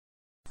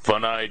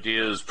Fun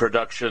Ideas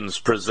Productions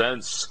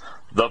presents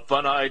the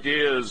Fun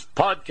Ideas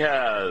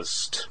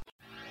Podcast.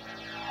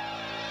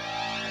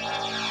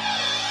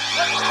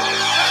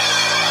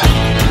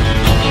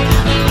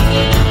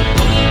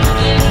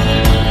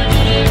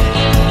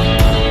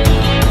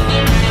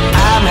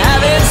 I'm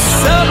having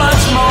so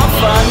much more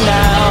fun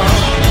now.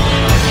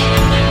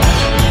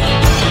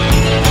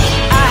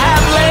 I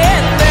have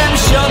let them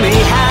show me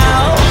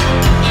how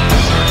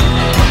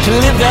to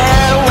live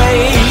their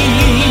way.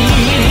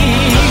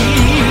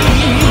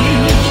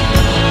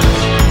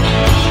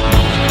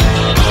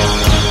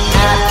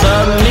 At the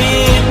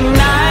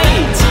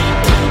midnight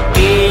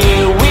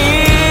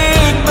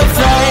weird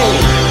buffet.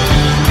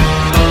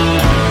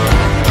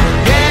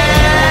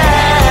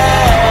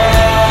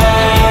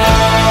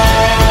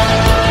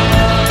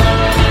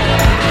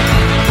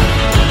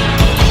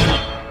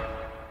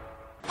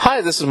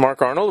 Hi, this is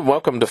Mark Arnold.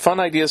 Welcome to Fun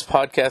Ideas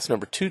Podcast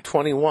number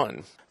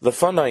 221. The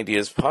Fun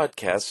Ideas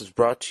Podcast is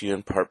brought to you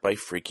in part by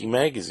Freaky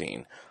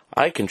Magazine.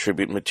 I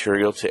contribute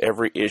material to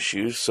every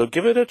issue, so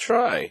give it a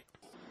try.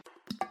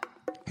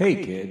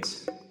 Hey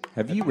kids,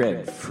 have you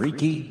read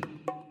Freaky?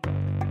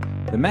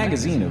 The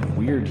magazine of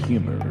weird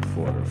humor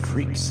for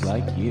freaks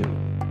like you.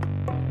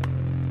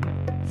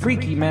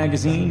 Freaky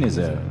Magazine is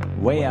a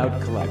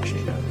way-out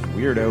collection of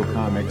weirdo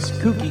comics,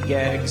 kooky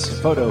gags,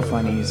 photo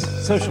funnies,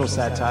 social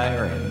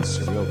satire, and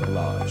surreal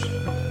collage.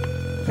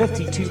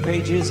 52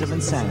 pages of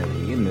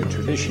insanity in the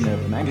tradition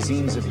of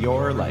magazines of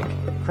yore like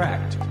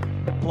Cracked,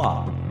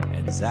 Plop,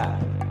 and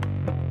Zap.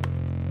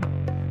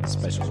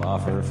 Special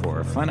offer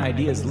for Fun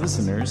Ideas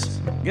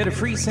listeners, get a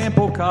free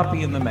sample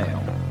copy in the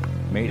mail.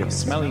 Made of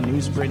smelly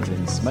newsprint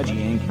and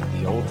smudgy ink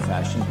the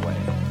old-fashioned way.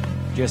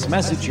 Just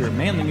message your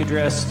mailing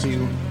address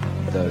to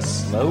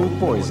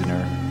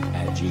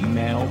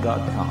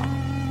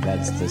theslowpoisoner@gmail.com.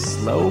 That's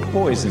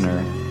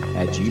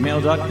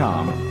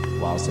theslowpoisoner@gmail.com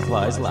while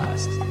supplies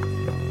last.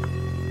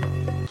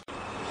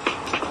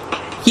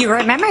 You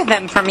remember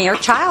them from your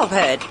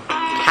childhood.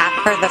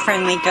 Casper the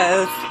Friendly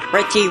Ghost,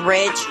 Richie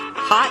Rich,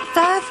 Hot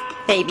Stuff,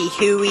 Baby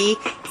Huey,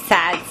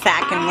 Sad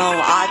Sack and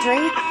Little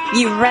Audrey.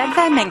 You read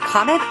them in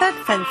comic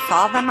books and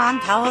saw them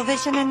on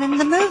television and in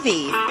the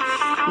movies.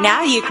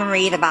 Now you can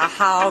read about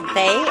how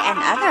they and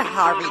other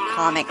Harvey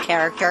comic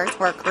characters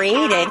were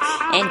created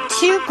in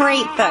two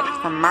great books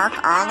from Mark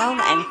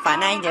Arnold and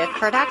Fun Ideas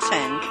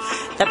Productions,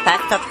 The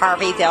Best of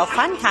Harveyville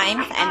Fun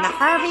Times and The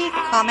Harvey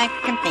Comic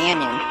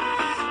Companion.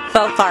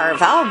 Both are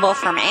available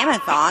from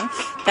Amazon.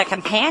 The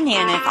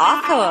Companion is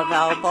also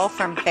available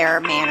from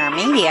Fair Manor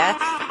Media.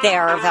 They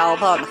are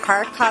available in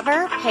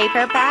hardcover,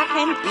 paperback,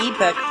 and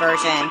ebook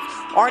versions.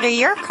 Order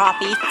your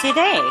copies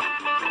today.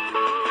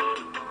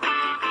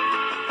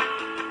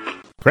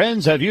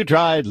 Friends, have you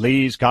tried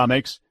Lee's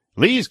Comics?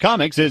 Lee's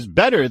Comics is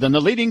better than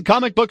the leading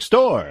comic book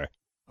store.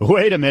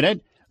 Wait a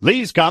minute.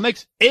 Lee's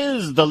Comics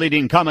is the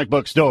leading comic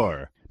book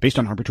store. Based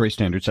on arbitrary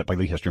standards set by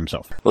Lee Hester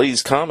himself.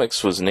 Lee's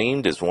Comics was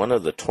named as one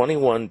of the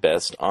 21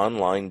 best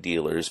online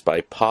dealers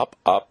by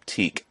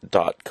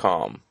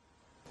popoptique.com.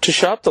 To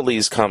shop the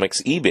Lee's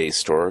Comics eBay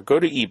store, go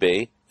to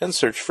eBay and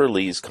search for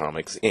Lee's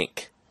Comics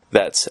Inc.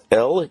 That's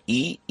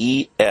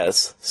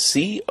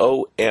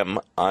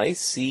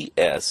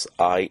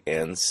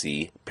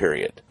LEESCOMICSINC,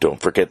 period.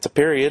 Don't forget the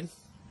period.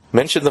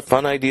 Mention the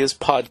Fun Ideas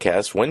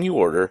Podcast when you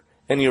order,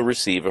 and you'll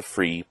receive a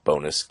free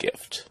bonus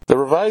gift. The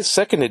revised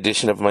second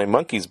edition of my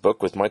Monkeys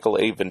book with Michael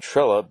A.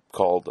 Ventrella,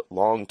 called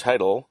Long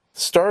Title,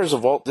 Stars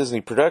of Walt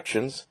Disney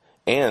Productions,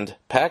 and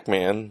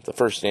Pac-Man, the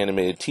first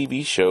animated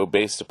TV show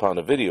based upon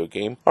a video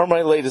game, are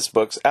my latest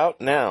books out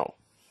now.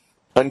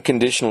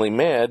 Unconditionally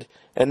Mad,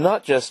 and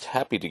Not Just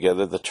Happy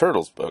Together, the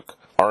Turtles book,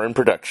 are in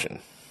production.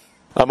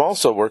 I'm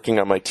also working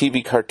on my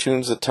TV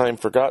Cartoons That Time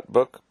Forgot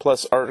book,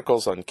 plus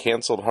articles on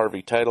canceled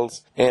Harvey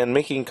titles, and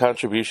making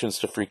contributions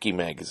to Freaky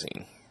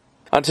Magazine.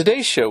 On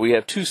today's show, we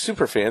have two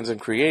superfans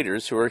and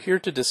creators who are here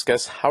to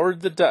discuss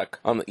Howard the Duck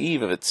on the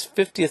eve of its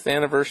 50th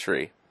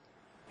anniversary.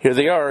 Here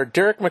they are,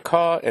 Derek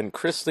McCaw and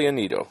Chris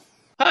Leonido.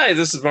 Hi,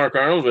 this is Mark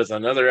Arnold with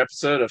another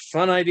episode of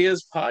Fun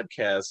Ideas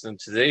Podcast, and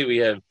today we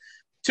have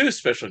two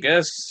special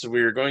guests.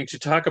 We are going to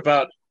talk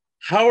about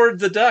Howard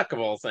the Duck, of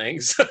all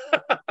things.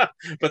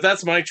 But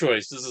that's my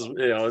choice. This is,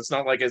 it's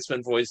not like it's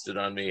been foisted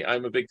on me.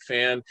 I'm a big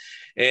fan.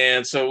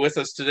 And so with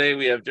us today,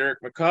 we have Derek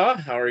McCaw.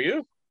 How are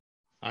you?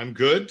 I'm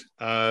good.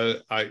 I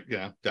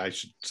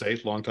should say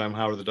longtime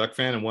Howard the Duck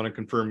fan, and want to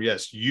confirm,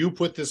 yes, you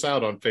put this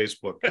out on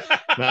Facebook,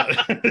 not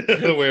the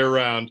other way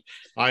around.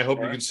 I hope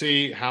you can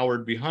see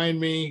Howard behind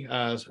me,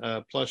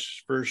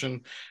 plush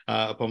version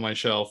up on my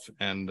shelf,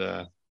 and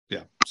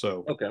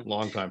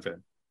longtime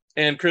fan.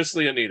 And Chris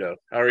Leonido,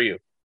 how are you?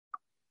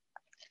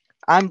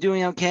 I'm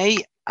doing okay.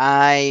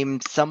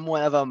 I'm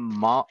somewhat of a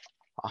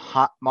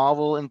hot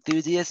Marvel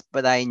enthusiast,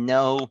 but I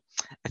know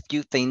a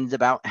few things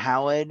about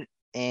Howard,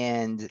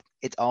 and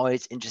it's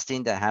always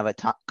interesting to have a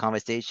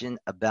conversation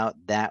about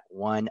that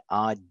one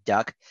odd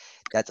duck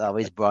that's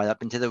always brought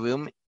up into the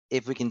room,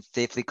 if we can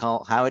safely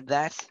call Howard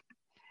that.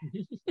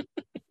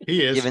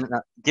 He is.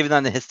 Given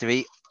on the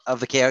history of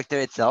the character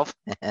itself.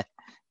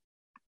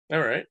 All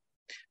right.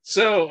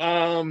 So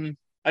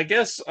I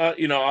guess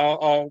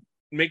I'll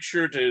make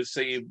sure to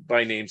say you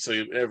by name so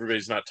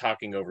everybody's not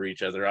talking over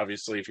each other.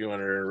 Obviously, if you want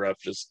to interrupt,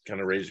 just kind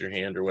of raise your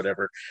hand or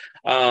whatever.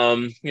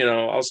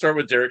 I'll start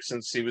with Derek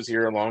since he was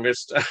here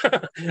longest. So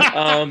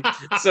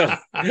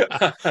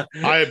I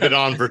have been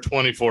on for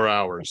 24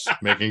 hours,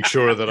 making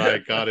sure that I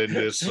got in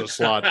this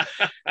slot.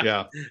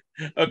 Yeah.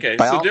 Okay,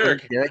 By so all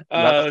Derek. means, Derek, you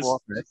have the floor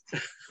first.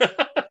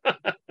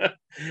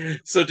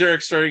 So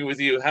Derek, starting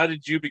with you, how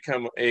did you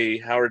become a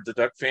Howard the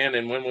Duck fan,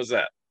 and when was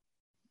that?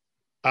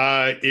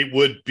 It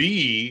would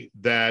be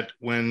that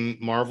when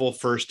Marvel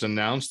first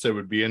announced there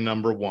would be a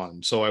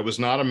 #1. So I was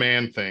not a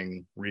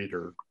Man-Thing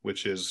reader,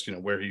 which is,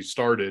 where he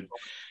started.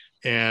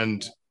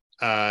 And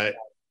but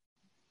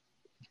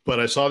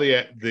I saw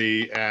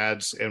the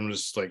ads and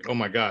was like, oh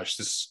my gosh,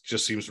 this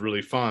just seems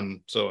really fun.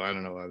 So I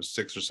don't know, I was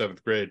 6th or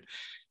 7th grade.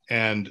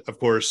 And of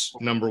course,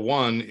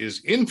 #1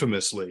 is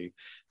infamously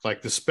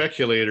like the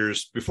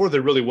speculators, before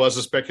there really was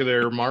a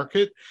speculator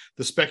market,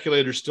 the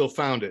speculators still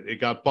found it.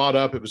 It got bought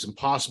up. It was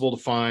impossible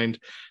to find.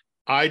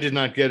 I did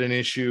not get an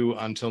issue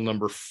until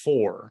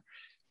 #4.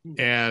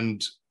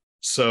 And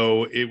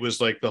so it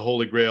was like the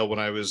holy grail when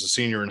I was a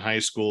senior in high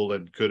school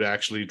and could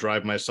actually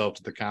drive myself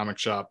to the comic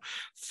shop,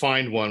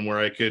 find one where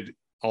I could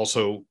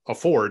also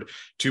afford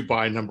to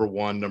buy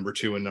 #1,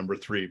 #2, and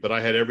 #3. But I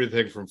had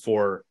everything from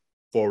 4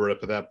 forward up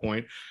to that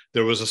point.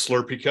 There was a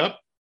Slurpee cup.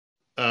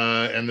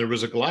 And there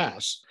was a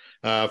glass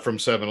from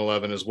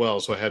 7-Eleven as well.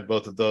 So I had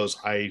both of those.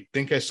 I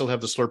think I still have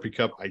the Slurpee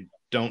cup. I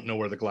don't know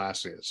where the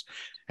glass is.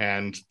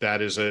 And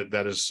that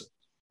is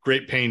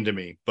great pain to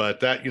me. But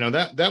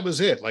that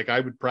was it. Like I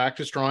would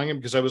practice drawing him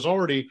because I was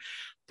already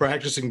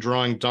practicing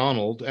drawing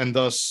Donald, and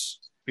thus,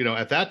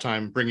 at that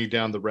time, bringing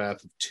down the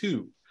wrath of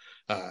 2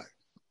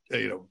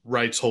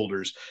 rights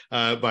holders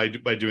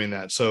by doing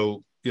that.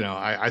 So,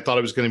 I thought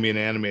I was going to be an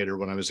animator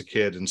when I was a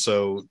kid. And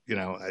so,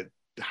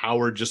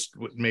 Howard just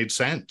made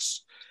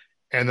sense.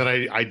 And then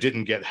I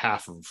didn't get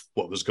half of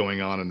what was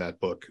going on in that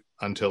book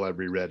until I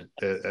reread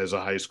it as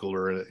a high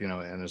schooler,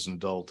 and as an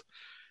adult,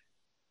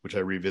 which I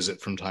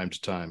revisit from time to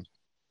time.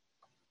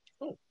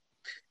 Oh.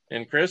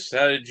 And Chris,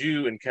 how did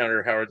you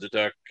encounter Howard the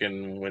Duck,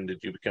 and when did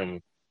you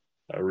become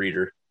a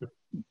reader?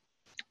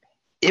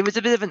 It was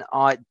a bit of an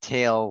odd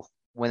tale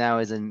when I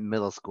was in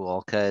middle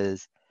school,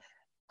 because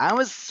I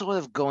was sort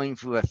of going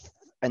through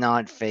an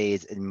odd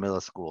phase in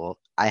middle school.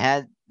 I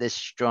had this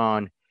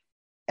strong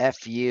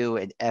F you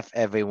and F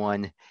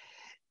everyone.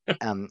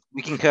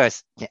 We can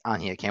curse on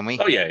here, can we?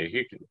 Oh yeah,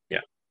 you can.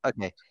 Yeah.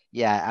 Okay.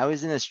 Yeah, I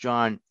was in a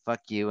strong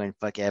fuck you and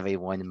fuck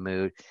everyone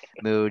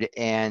mood,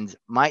 and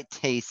my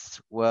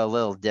tastes were a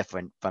little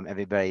different from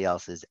everybody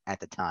else's at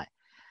the time.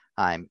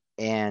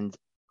 And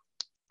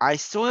I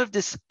sort of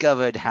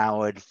discovered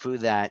Howard through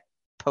that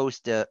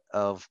poster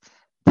of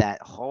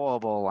that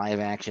horrible live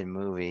action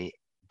movie.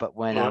 But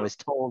when I was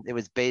told it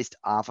was based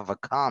off of a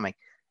comic,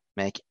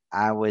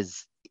 I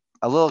was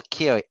a little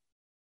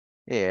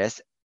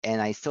curious,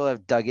 and I sort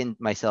of dug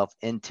myself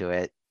into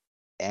it,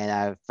 and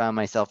I found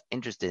myself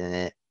interested in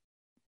it.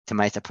 To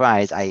my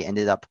surprise, I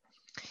ended up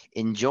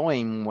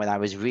enjoying what I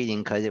was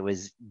reading because it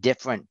was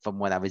different from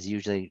what I was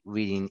usually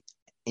reading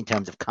in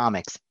terms of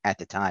comics at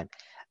the time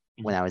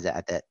when I was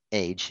at that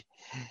age.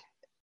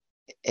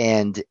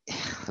 And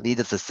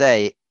needless to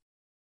say,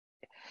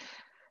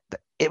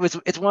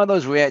 it's one of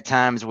those rare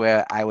times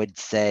where I would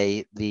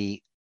say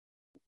the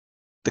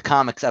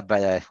comics are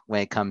better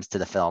when it comes to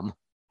the film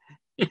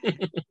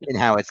in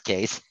Howard's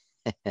case.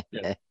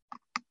 Yeah.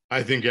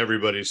 I think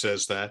everybody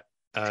says that.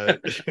 The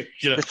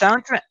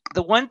soundtrack,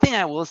 the one thing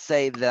I will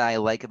say that I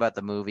like about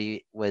the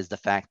movie was the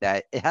fact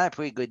that it had a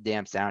pretty good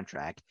damn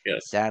soundtrack.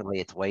 Yes.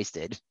 Sadly, it's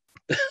wasted.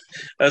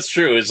 That's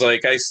true. It's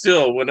like I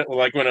still when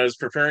I was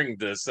preparing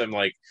this, I'm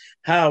like,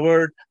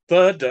 Howard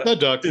the Duck. The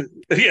Duck.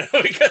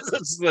 Because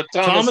it's the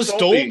Thomas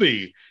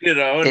Dolby.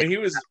 And he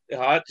was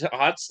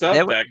hot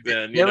stuff back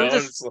then.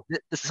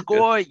 The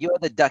score, You're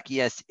the Duck,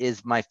 Yes,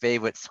 is my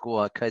favorite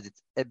score because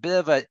it's a bit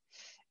of a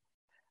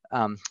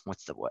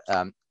what's the word?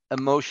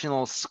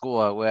 Emotional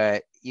score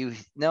where you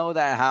know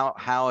that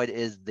Howard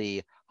is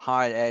the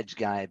hard edge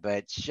guy, but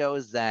it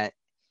shows that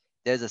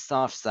there's a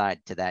soft side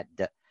to that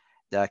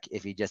duck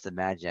if you just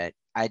imagine it.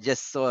 I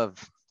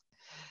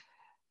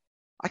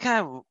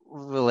kind of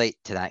relate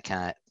to that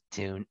kind of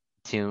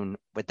tune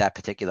with that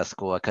particular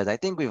score because I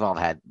think we've all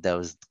had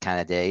those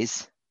kind of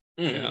days.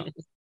 Yeah.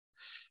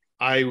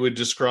 I would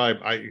describe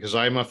because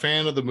I'm a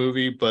fan of the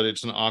movie, but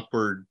it's an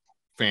awkward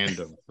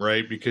fandom,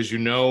 right? Because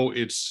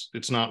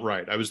it's not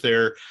right. I was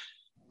there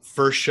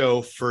first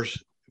show,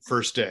 first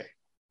day,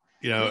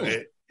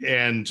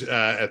 and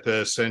at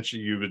the Century,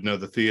 you would know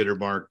the theater,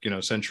 Mark,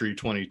 Century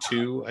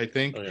 22, I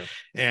think. Oh, yeah.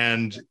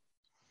 And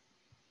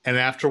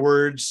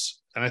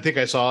afterwards, and I think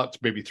I saw it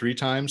maybe 3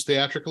 times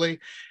theatrically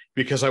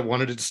because I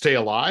wanted it to stay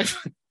alive.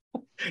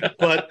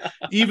 But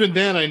even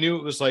then I knew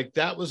it was like,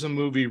 that was a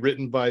movie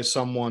written by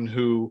someone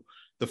who,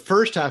 the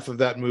first half of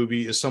that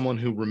movie is someone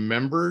who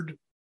remembered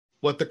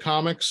what the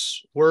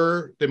comics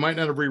were. They might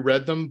not have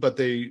reread them, but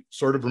they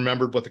sort of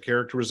remembered what the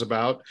character was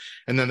about.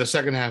 And then the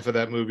second half of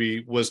that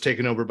movie was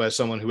taken over by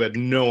someone who had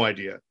no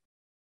idea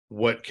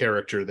what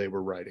character they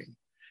were writing.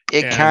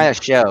 It kind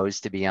of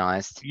shows, to be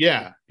honest.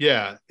 Yeah.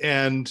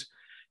 And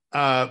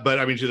but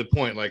I mean, to the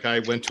point, like I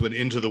went to an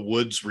Into the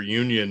Woods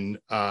reunion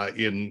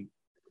in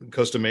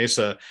Costa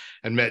Mesa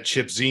and met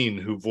Chip Zien,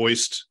 who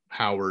voiced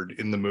Howard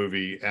in the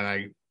movie. And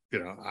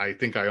I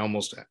think I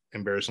almost,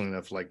 embarrassingly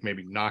enough, like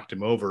maybe knocked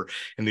him over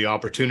in the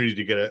opportunity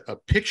to get a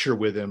picture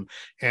with him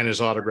and his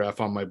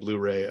autograph on my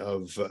Blu-ray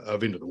of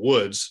Into the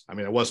Woods. I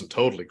mean, I wasn't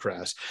totally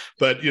crass,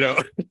 but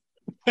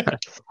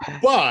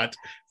but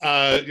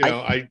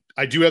I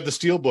do have the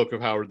Steelbook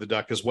of Howard the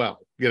Duck as well.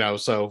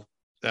 So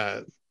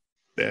I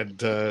don't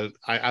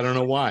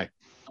know why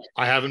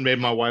I haven't made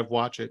my wife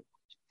watch it.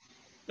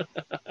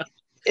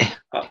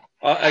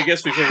 I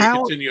guess before we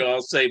continue,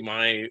 I'll say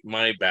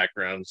my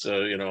background.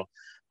 So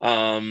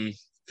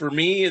for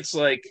me, it's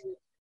like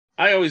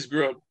I always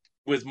grew up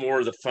with more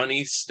of the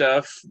funny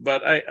stuff,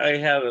 but I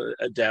had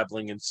a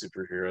dabbling in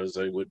superheroes.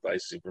 I would buy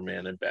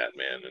Superman and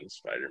Batman and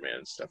Spider-Man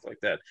and stuff like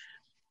that.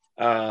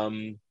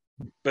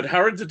 But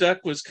Howard the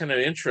Duck was kind of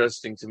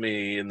interesting to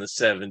me in the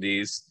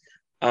 70s.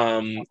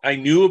 I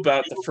knew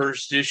about the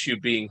first issue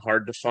being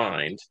hard to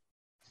find,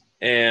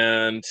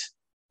 and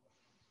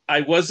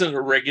I wasn't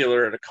a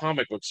regular at a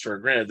comic book store.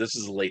 Granted, this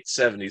is the late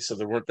 70s, so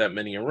there weren't that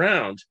many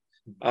around.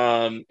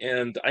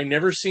 And I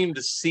never seemed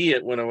to see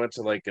it when I went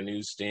to like a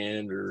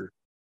newsstand or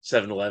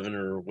 7-Eleven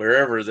or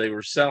wherever they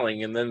were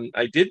selling. And then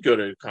I did go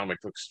to a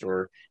comic book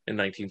store in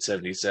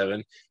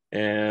 1977.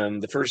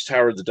 And the first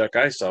Howard the Duck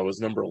I saw was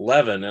number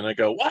 11. And I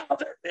go, wow,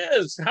 there it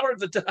is, Howard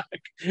the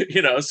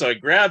Duck. So I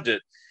grabbed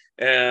it.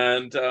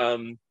 And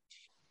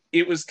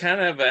it was kind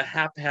of a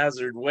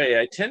haphazard way.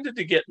 I tended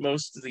to get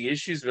most of the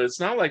issues, but it's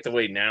not like the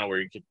way now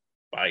where you could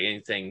buy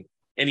anything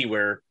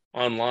anywhere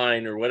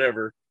online or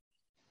whatever.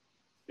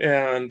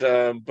 And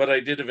but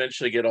I did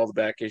eventually get all the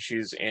back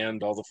issues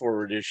and all the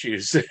forward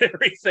issues and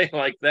everything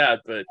like that.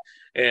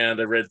 And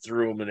I read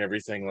through them and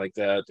everything like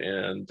that,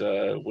 and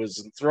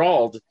was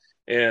enthralled.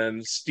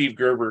 And Steve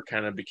Gerber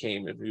kind of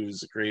became, who was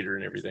the creator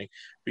and everything,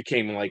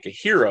 became like a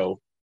hero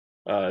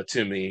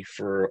to me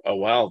for a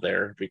while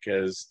there,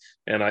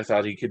 and I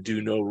thought he could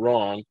do no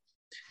wrong.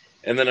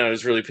 And then I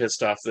was really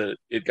pissed off that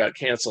it got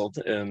canceled.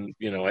 And,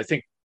 I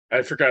think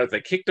I forgot if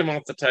they kicked him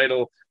off the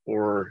title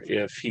or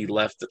if he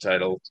left the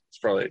title. It's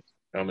probably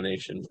a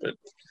combination, but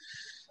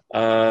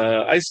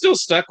I still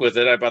stuck with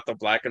it. I bought the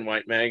black and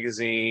white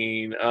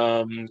magazine.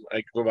 I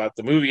bought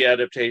the movie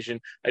adaptation.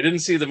 I didn't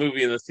see the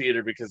movie in the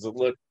theater because it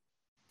looked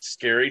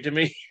scary to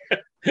me.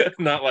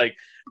 Not like,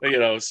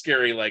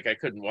 scary like I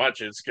couldn't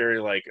watch it. Scary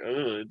like,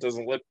 it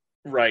doesn't look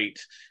right.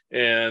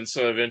 And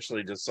so I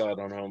eventually just saw it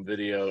on home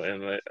video,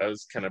 and I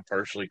was kind of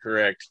partially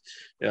correct.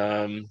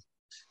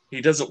 He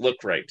doesn't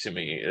look right to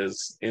me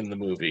as in the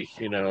movie,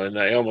 and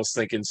I almost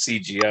think in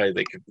CGI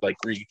they could like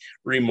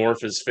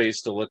remorph his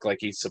face to look like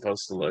he's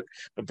supposed to look.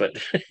 But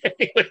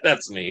anyway,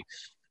 that's me.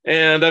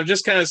 And I've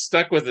just kind of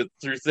stuck with it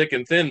through thick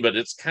and thin, but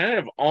it's kind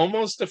of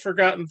almost a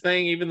forgotten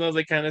thing, even though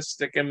they kind of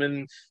stick him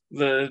in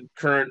the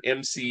current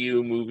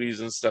MCU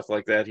movies and stuff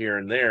like that here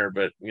and there.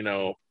 But,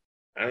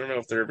 I don't know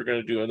if they're ever going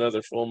to do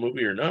another full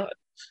movie or not.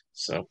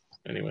 So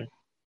anyway.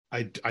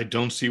 I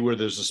don't see where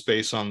there's a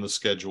space on the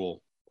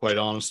schedule, quite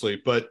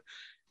honestly. But,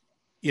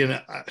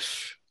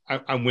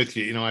 I'm with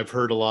you. I've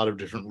heard a lot of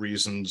different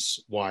reasons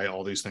why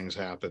all these things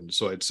happened.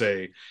 So I'd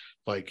say,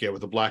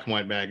 with the black and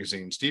white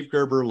magazine, Steve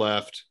Gerber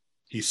left.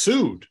 He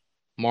sued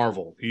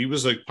Marvel. He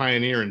was a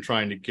pioneer in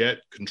trying to get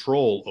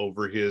control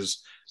over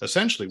his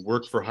essentially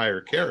work for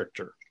hire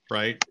character,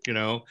 right?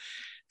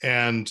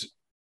 And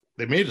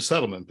they made a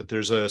settlement, but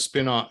there's a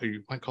spin-off,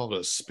 you might call it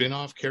a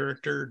spin-off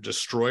character,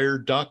 Destroyer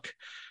Duck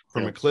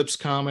from Eclipse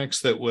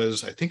Comics that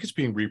was, I think it's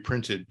being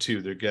reprinted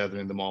too. They're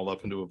gathering them all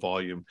up into a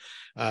volume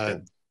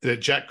that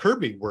Jack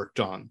Kirby worked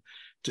on.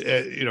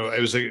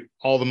 It was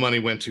all the money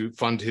went to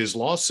fund his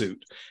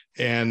lawsuit.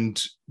 And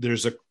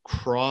there's a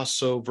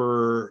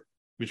crossover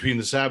between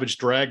the Savage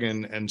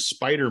Dragon and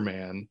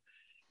Spider-Man,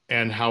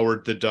 and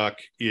Howard the Duck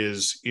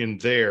is in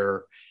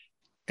there.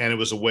 And it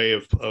was a way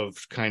of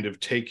kind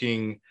of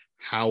taking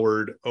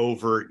Howard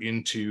over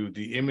into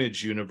the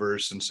Image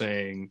universe and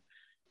saying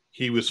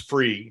he was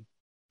free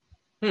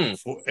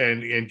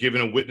and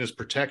given a witness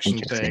protection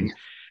thing.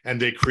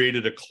 And they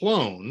created a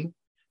clone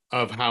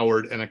of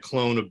Howard and a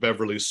clone of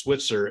Beverly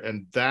Switzer.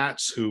 And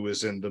that's who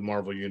is in the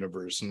Marvel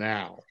universe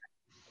now.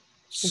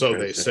 So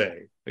they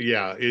say.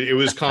 Yeah, it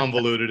was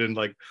convoluted and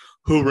like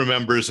who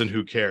remembers and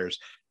who cares.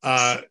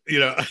 But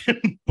because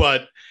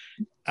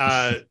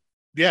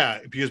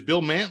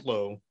Bill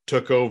Mantlo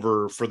took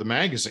over for the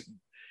magazine.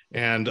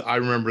 And I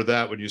remember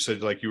that when you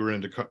said like you were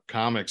into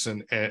comics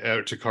and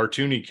to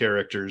cartoony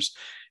characters,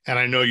 and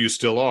I know you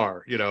still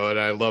are, and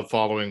I love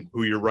following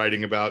who you're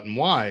writing about and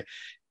why.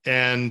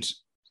 And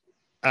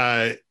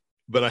but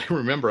I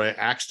remember I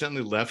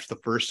accidentally left the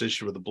first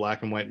issue of the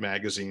black and white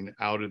magazine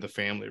out of the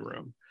family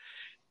room.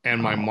 And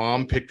my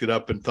mom picked it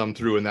up and thumbed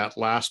through, and that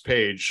last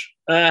page,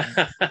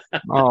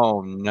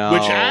 oh no,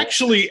 which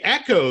actually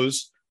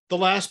echoes the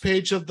last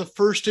page of the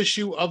first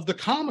issue of the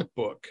comic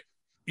book,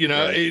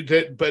 Right.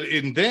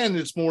 Then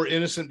it's more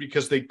innocent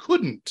because they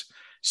couldn't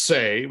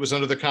say it was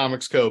under the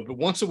comics code. But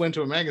once it went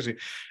to a magazine,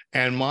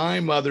 and my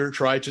mother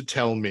tried to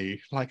tell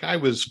me, like I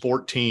was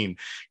 14,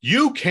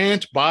 you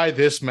can't buy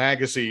this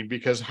magazine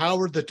because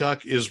Howard the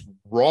Duck is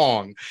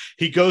wrong.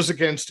 He goes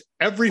against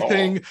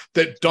everything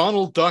that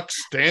Donald Duck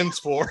stands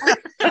for.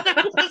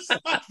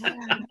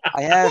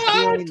 I have a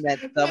feeling that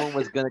someone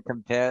was going to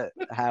compare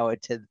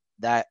Howard to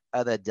that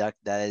other duck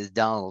that is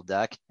Donald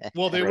Duck.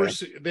 Well, they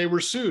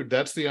were sued.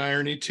 That's the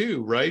irony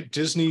too, right?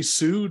 Disney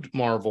sued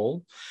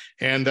Marvel,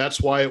 and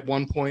that's why at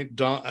one point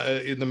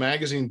in the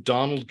magazine,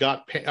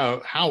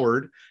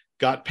 Howard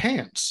got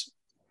pants,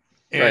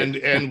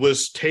 and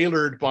was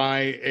tailored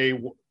by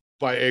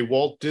a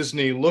Walt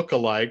Disney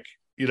lookalike.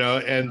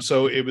 And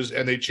so it was,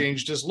 and they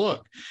changed his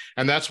look,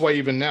 and that's why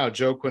even now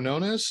Joe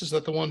Quinones, is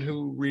that the one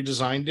who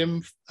redesigned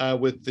him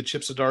with the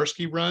Chip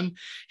Zdarsky run?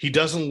 He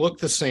doesn't look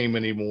the same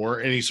anymore,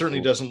 and he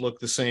certainly doesn't look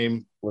the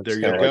same. There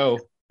you go.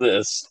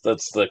 That's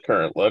the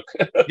current look.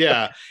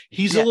 Yeah,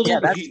 he's a little.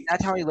 Yeah,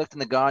 that's how he looked in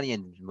the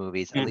Guardian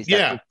movies. At least,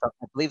 I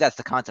believe that's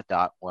the concept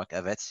artwork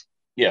of it.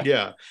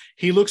 Yeah.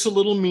 He looks a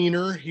little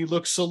meaner. He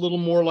looks a little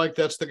more like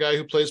that's the guy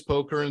who plays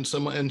poker and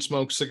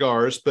smokes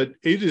cigars. But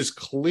it is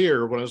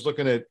clear when I was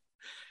looking at.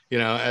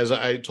 As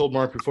I told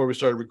Mark before we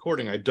started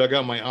recording, I dug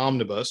out my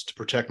omnibus to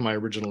protect my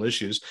original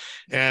issues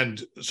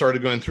and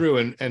started going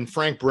through. And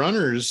Frank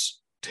Brunner's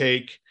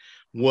take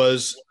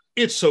was,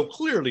 it's so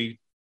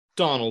clearly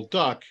Donald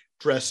Duck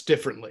dressed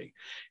differently.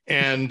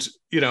 And,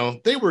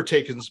 they were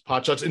taking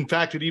pot shots. In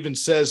fact, it even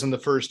says in the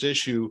first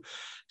issue,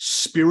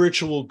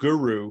 spiritual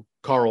guru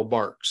Carl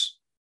Barks.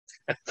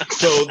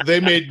 So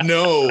they made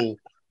no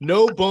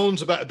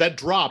bones about that.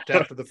 Dropped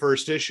after the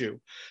first issue.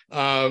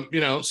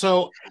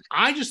 So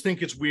I just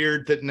think it's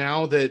weird that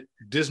now that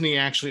Disney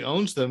actually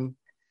owns them,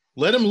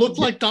 let him look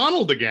like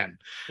Donald again,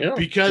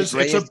 because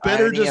it's a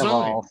better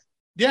design.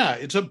 Yeah,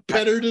 it's a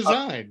better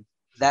design.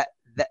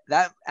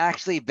 That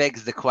actually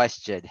begs the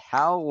question: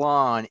 how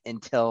long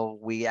until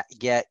we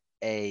get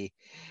a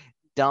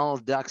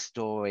Donald Duck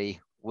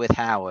story with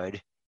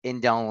Howard in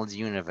Donald's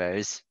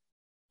universe?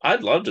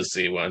 I'd love to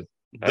see one.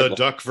 The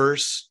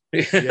Duckverse.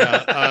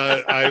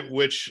 Yeah,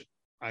 which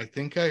I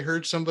think I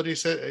heard somebody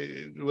say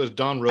it was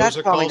Don Rosa.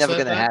 That's probably never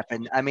going to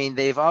happen. I mean,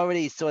 they've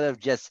already sort of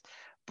just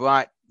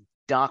brought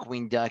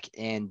Darkwing Duck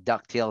and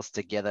DuckTales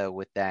together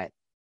with that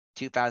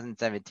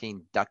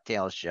 2017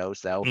 DuckTales show.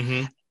 So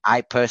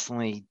I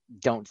personally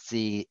don't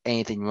see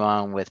anything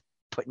wrong with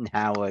putting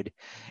Howard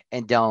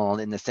and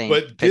Donald in the same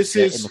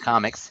picture in the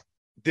comics.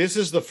 This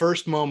is the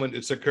first moment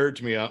it's occurred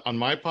to me on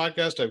my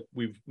podcast.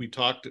 We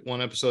talked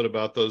one episode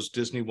about those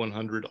Disney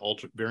 100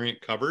 alternate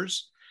variant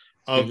covers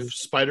of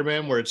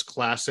Spider-Man, where it's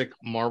classic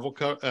Marvel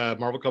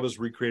covers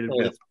recreated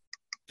with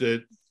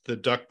the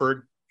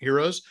Duckburg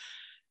heroes.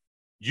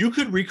 You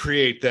could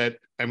recreate that.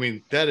 I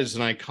mean, that is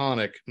an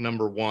iconic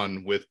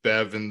 #1 with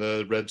Bev and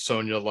the Red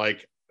Sonja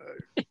like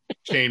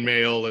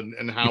chainmail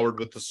and Howard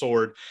with the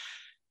sword,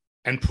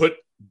 and put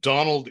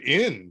Donald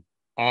in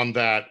on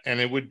that,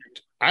 and it would.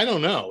 I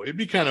don't know. It'd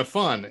be kind of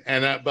fun.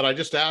 But I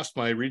just asked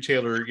my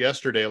retailer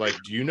yesterday, like,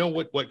 do you know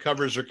what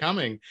covers are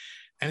coming?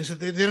 And I said,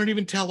 they don't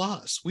even tell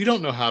us. We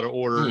don't know how to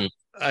order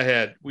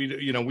ahead.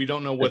 We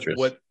don't know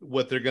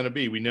what they're going to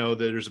be. We know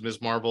that there's a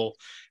Ms. Marvel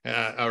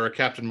or a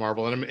Captain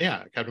Marvel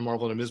Captain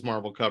Marvel and a Ms.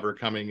 Marvel cover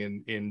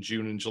coming in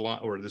June and July,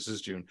 or this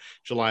is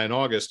July and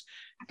August.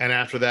 And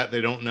after that, they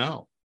don't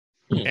know.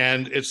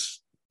 And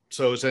it's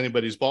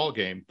anybody's ball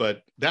game,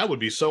 but that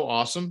would be so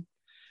awesome.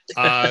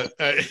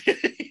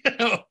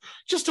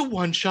 Just a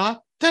one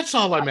shot. That's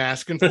all I'm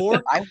asking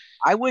for.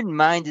 I wouldn't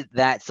mind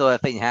that sort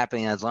of thing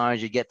happening as long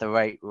as you get the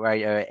right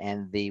writer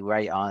and the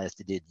right artist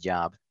to do the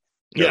job.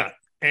 Yeah,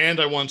 and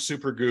I want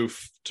Super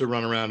Goof to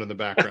run around in the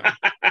background.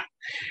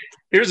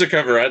 Here's a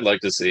cover I'd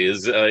like to see: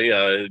 is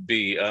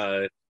be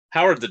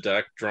Howard the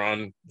Duck,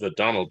 drawn the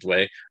Donald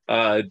way,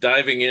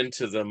 diving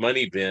into the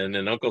money bin,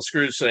 and Uncle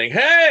Scrooge saying,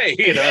 "Hey!"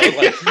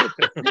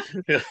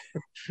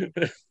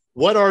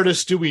 What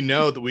artist do we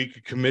know that we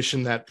could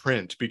commission that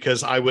print?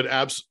 Because I would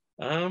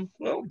Don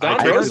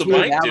Rosa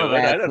might do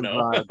it. I don't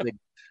know.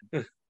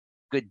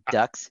 Good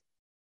ducks.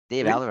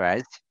 Dave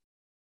Alvarez.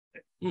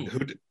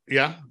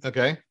 Yeah.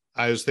 Okay.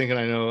 I was thinking.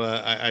 I know.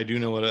 I do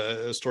know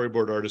a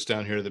storyboard artist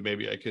down here that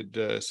maybe I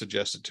could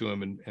suggest it to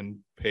him and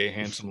pay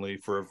handsomely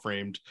for a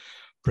framed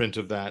print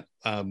of that.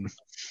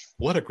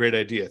 What a great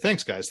idea.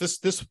 Thanks, guys. This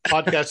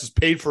podcast is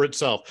paid for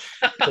itself,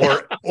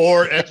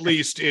 or at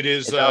least it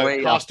is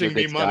costing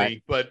me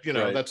money, but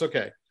that's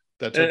okay.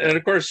 That's okay. And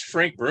of course,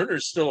 Frank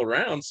Bruner's still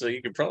around, so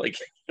you could probably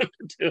get him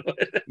to do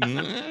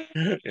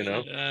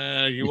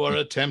it. You are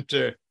a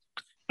tempter.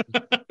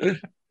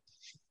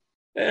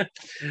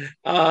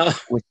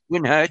 Which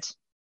wouldn't hurt.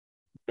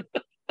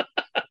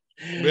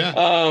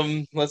 Yeah.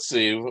 Let's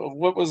see.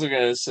 What was I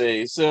going to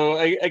say? So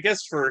I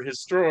guess for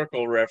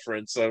historical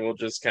reference, I will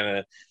just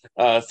kind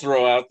of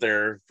throw out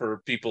there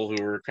for people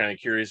who are kind of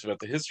curious about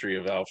the history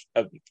of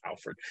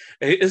Alfred,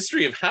 a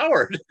history of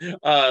Howard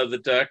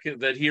the Duck,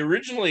 that he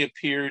originally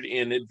appeared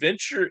in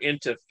Adventure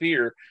into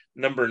Fear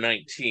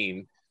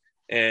 #19.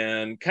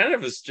 and kind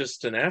of is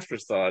just an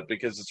afterthought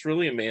because it's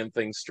really a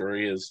Man-Thing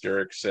story, as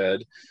Derek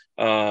said.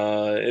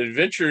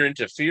 Adventure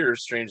into Fear,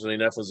 strangely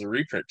enough, was a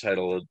reprint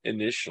title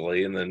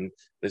initially, and then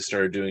they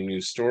started doing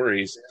new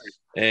stories.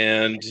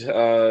 And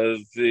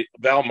the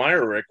Val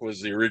Myrick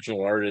was the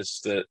original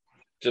artist that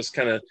just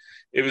kind of,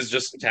 it was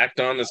just tacked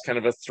on as kind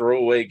of a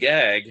throwaway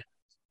gag.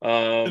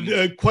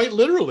 Quite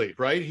literally,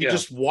 right? He Yeah.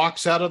 just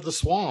walks out of the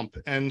swamp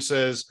and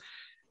says,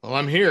 "Well,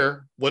 I'm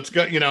here. What's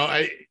going?"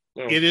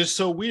 It is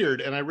so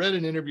weird. And I read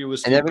an interview with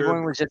Steve And everyone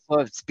Gerber. was just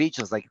sort of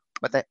speechless, like,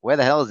 where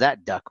the hell is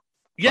that duck?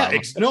 Yeah,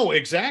 from?"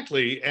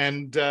 exactly.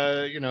 And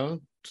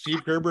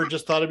Steve Gerber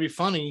just thought it'd be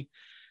funny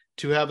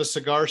to have a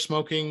cigar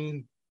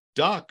smoking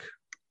duck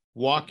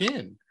walk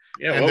in.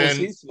 Yeah, and what then, was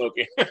he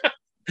smoking?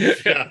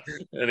 Yeah.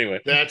 Anyway,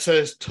 That's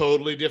a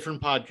totally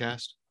different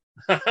podcast.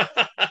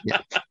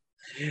 Yeah.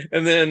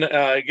 And then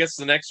I guess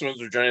the next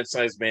ones were Giant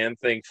Size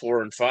Man-Thing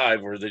 4 and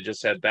 5, where they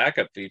just had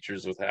backup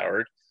features with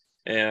Howard.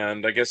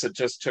 And I guess it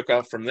just took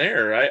off from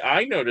there.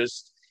 I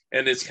noticed,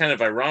 and it's kind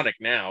of ironic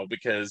now,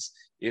 because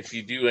if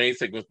you do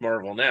anything with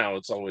Marvel now,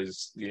 it's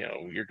always,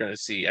 you're going to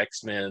see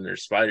X-Men or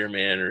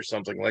Spider-Man or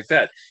something like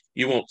that.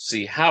 You won't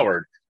see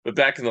Howard. But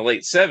back in the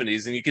late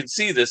 70s, and you can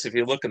see this if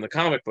you look in the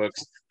comic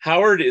books,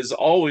 Howard is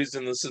always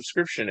in the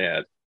subscription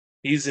ad.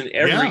 He's in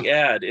every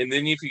ad. And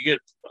then if you get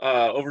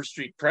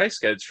Overstreet price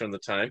guides from the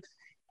time,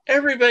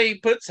 everybody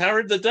puts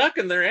Howard the Duck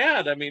in their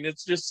ad. I mean,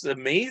 it's just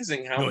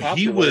amazing how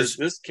popular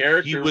this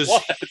character was.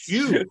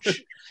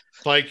 Huge.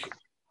 They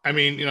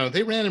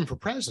ran him for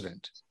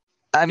president.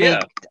 I mean, Yeah.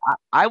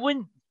 I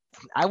wouldn't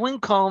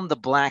call him the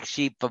black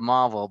sheep for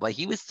Marvel, but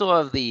he was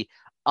sort of the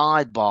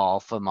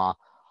oddball for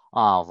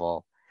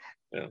Marvel.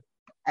 Yeah.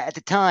 At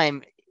the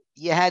time,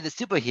 you had the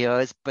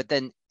superheroes, but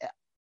then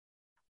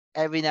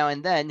every now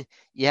and then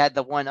you had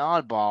the one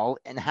oddball,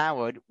 and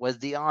Howard was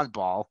the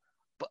oddball,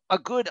 but a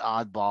good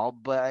oddball.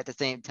 But at the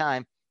same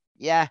time,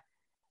 yeah,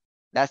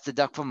 that's the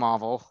Duck for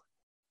Marvel.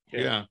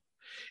 Yeah.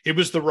 It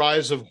was the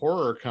rise of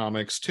horror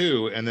comics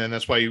too, and then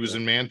that's why he was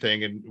in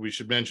Man-Thing. And we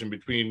should mention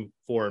between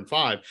 4 and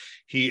 5,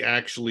 he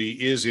actually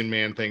is in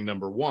Man-Thing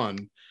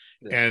 #1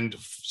 and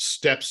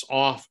steps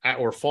off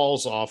or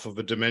falls off of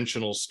a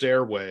dimensional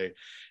stairway,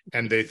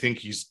 and they think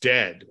he's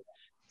dead,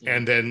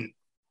 and then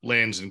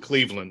lands in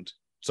Cleveland.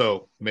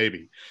 So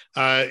maybe,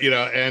 did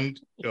I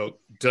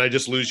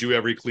just lose you,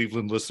 every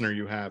Cleveland listener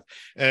you have?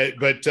 It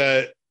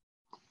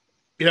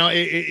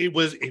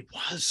was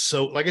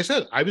so, like I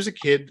said, I was a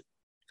kid,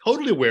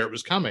 totally aware it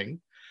was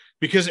coming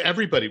because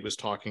everybody was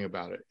talking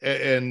about it.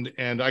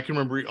 And I can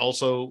remember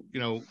also,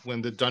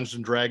 when the Dungeons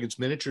and Dragons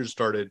miniatures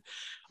started,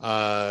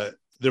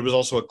 there was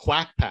also a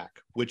Quack Pack,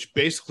 which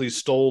basically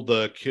stole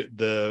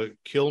the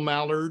Kill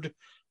Mallard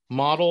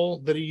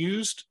model that he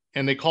used,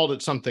 and they called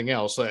it something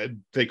else.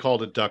 They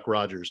called it Duck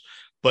Rogers,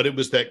 but it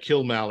was that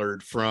Kill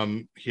Mallard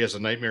he has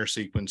a nightmare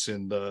sequence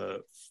in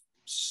the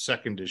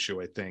 2nd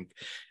issue, I think.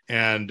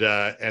 And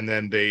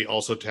then they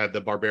also had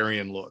the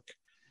barbarian look.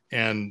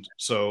 And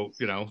so,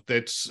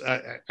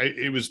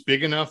 it was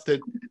big enough that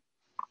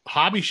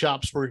hobby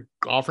shops were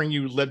offering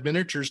you lead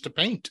miniatures to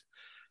paint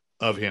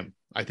of him.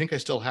 I think I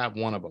still have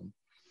one of them,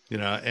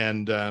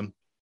 and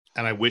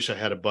I wish I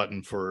had a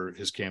button for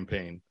his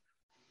campaign.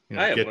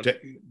 Dang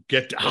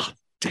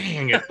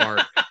it,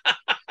 Mark.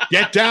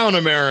 Get down,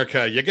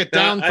 America. You get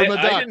down from a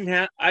duck.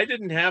 I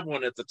didn't have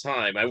one at the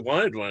time. I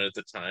wanted one at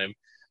the time.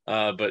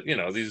 But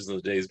these are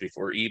the days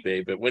before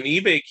eBay. But when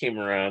eBay came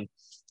around,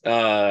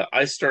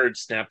 I started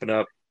snapping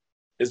up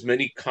as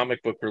many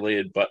comic book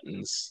related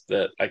buttons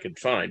that I could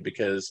find,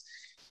 because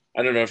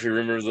I don't know if you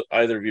remember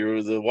either of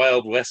you, the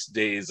Wild West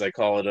days, I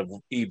call it, of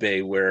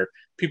eBay, where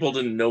people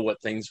didn't know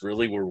what things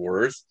really were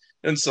worth.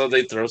 And so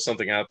they'd throw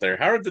something out there,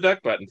 Howard the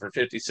Duck button for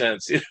 50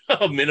 cents,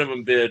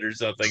 minimum bid or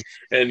something.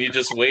 And you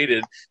just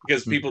waited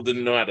because people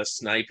didn't know how to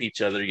snipe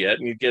each other yet.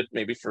 And you'd get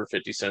maybe for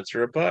 50 cents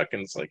or $1.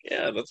 And it's like,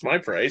 yeah, that's my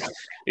price.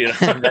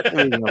 That's a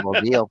reasonable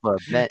deal for a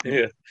bet.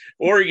 Yeah.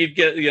 Or you'd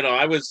get,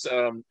 I was,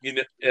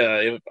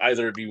 if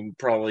either of you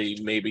probably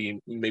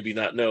maybe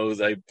not know,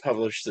 that I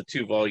published the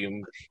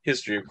 2-volume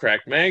history of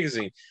Cracked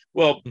magazine.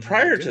 Well,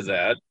 prior to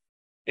that,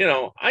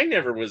 I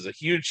never was a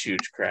huge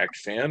Cracked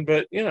fan,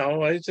 but,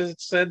 I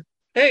just said,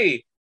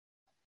 hey,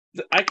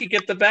 I could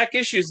get the back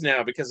issues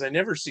now because I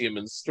never see them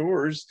in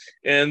stores.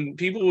 And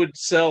people would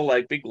sell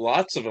like big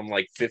lots of them,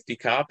 like 50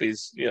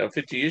 copies,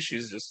 50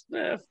 issues, just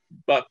 $1,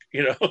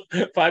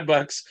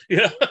 $5.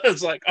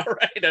 It's like, all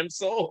right, I'm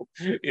sold,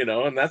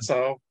 and that's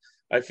how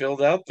I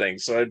filled out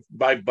things. So I'd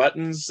buy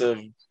buttons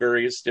of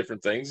various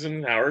different things,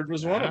 and Howard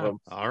was one of them.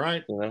 All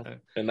right.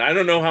 And I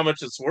don't know how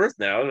much it's worth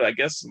now. I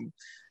guess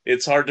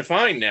it's hard to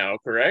find now,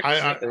 correct?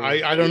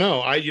 I don't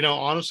know.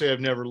 Honestly, I've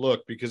never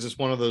looked, because it's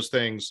one of those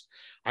things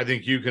I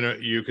think you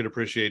can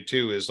appreciate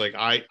too, is like,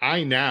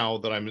 I now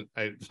that I'm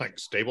like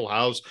stable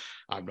house,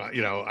 I'm not,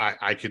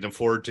 I can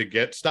afford to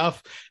get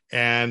stuff,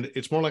 and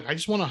it's more like, I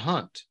just want to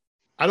hunt.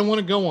 I don't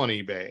want to go on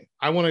eBay.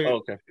 I want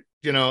to,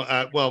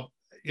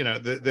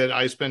 that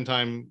I spend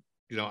time,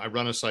 I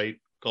run a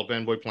site called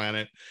Fanboy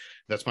Planet.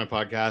 That's my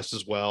podcast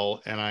as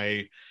well. And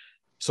I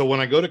So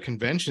when I go to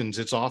conventions,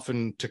 it's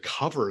often to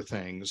cover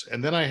things.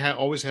 And then I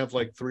always have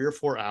like 3 or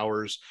 4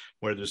 hours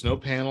where there's no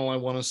panel I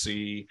want to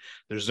see.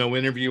 There's no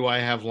interview I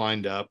have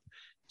lined up.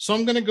 So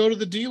I'm going to go to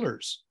the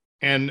dealers,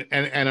 and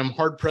I'm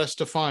hard pressed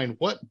to find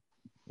what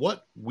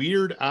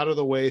weird out of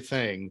the way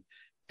thing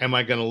am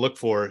I going to look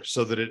for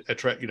so that it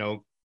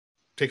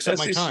takes up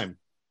my time.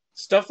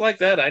 Stuff like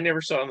that I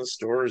never saw in the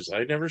stores.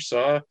 I never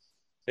saw,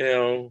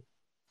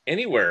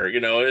 anywhere.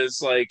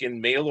 It's like in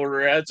mail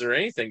order ads or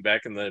anything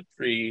back in the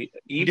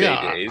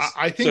pre-eBay days.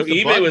 I think so.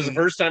 eBay was the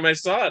first time I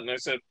saw it, and I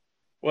said,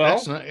 "Well,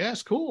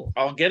 it's cool.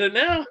 I'll get it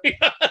now."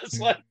 It's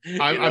like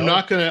I'm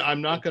not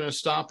gonna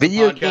stop the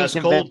Video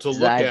podcast cold to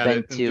look at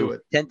it and do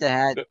it. Tend to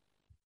have.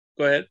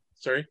 Go ahead.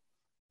 Sorry.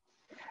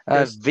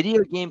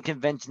 Video game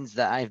conventions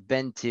that I've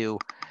been to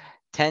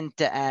tend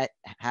to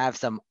have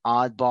some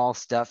oddball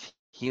stuff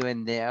here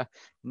and there.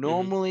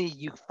 Normally,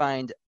 you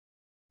find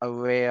a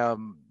rare,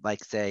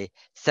 like say,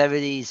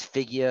 70s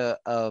figure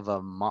of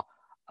a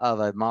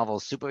Marvel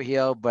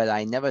superhero, but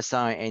I never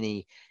saw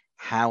any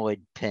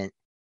Howard pins.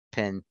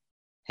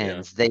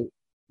 Yeah.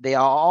 They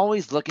are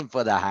always looking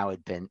for the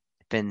Howard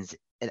pins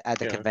at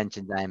the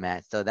conventions I'm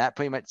at. So that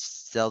pretty much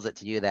sells it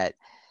to you that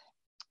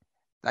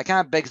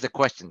kind of begs the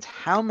questions: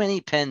 how many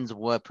pins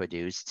were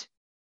produced?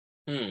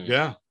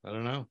 Yeah, I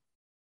don't know.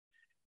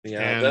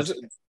 Yeah,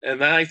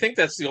 and I think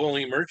that's the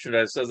only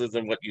merchandise other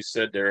than what you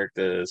said, Derek.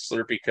 The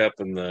Slurpee cup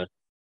and the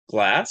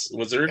glass.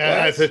 Was there a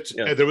glass?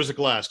 There was a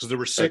glass because there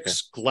were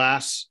 6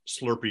 glass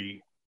Slurpee,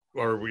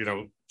 or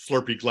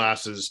Slurpee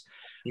glasses.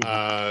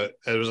 It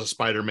was a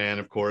Spider-Man,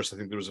 of course. I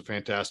think there was a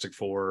Fantastic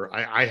Four.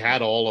 I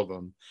had all of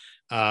them.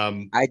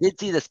 I did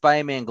see the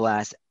Spider-Man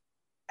glass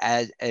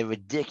at a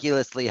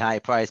ridiculously high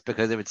price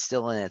because it was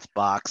still in its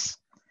box.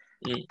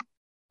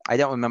 I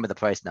don't remember the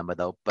price number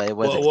though, but it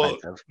was expensive.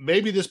 Well,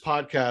 maybe this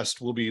podcast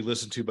will be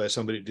listened to by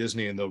somebody at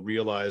Disney, and they'll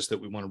realize that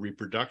we want a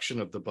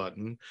reproduction of the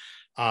button,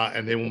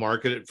 and they will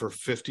market it for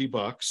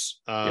 $50,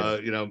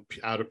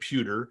 out of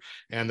pewter,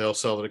 and they'll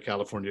sell it at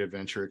California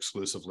Adventure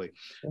exclusively.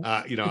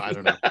 I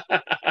don't know.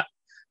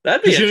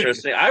 That'd be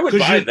interesting. I would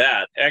buy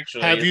that.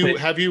 Actually,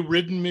 have you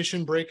ridden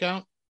Mission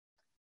Breakout?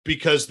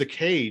 Because the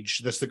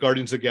cage, that's the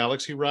Guardians of the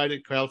Galaxy ride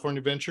at California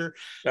Adventure.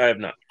 I have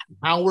not.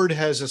 Howard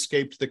has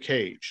escaped the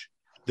cage.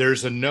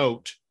 There's a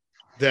note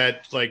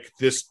that like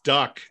this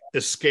duck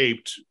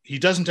escaped. He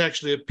doesn't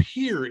actually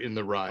appear in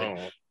the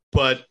ride,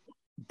 but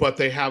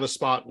they have a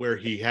spot where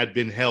he had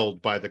been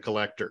held by the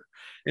collector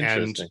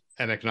and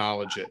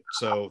acknowledge it.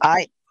 So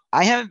I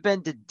haven't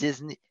been to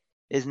Disney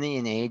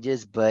in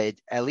ages, but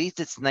at least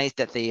it's nice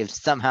that they have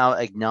somehow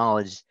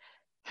acknowledged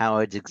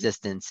Howard's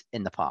existence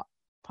in the park.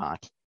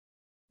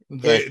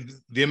 The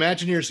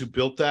Imagineers who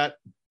built that,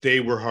 they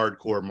were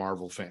hardcore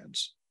Marvel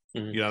fans.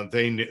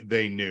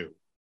 They knew.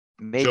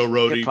 Joe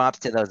Rohde, props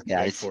to those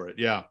guys for it.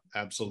 Yeah,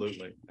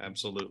 absolutely.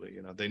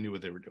 They knew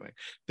what they were doing.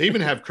 They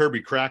even have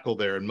Kirby Crackle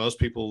there, and most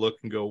people look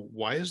and go,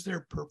 "Why is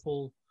there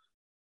purple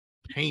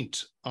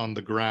paint on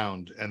the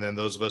ground?" And then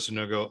those of us who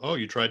know go, "Oh,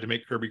 you tried to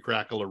make Kirby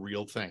Crackle a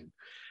real thing.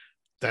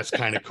 That's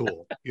kind of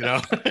cool,"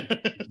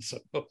 So.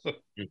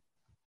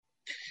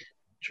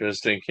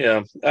 Interesting.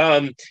 Yeah.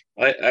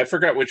 I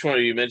forgot which one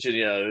of you mentioned.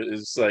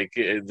 It's like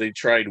they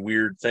tried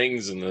weird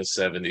things in the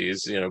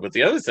 70s. But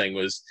the other thing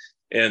was.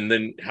 And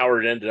then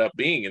Howard ended up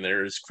being in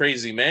there is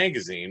Crazy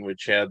Magazine,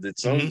 which had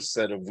its own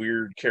set of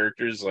weird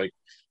characters like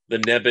the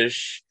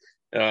Nebbish,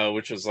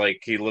 which was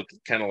like he looked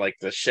kind of like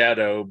the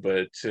Shadow,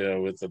 but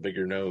with a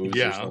bigger nose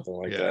or something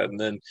like that. And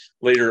then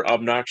later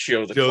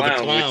Obnoxio the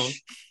Clown,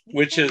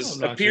 which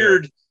has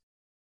appeared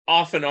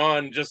off and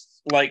on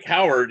just like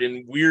Howard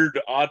in weird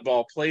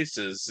oddball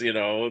places.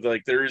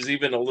 Like there's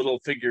even a little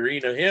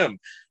figurine of him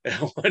at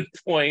one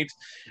point,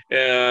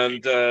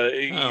 and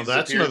he's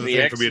appeared in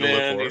the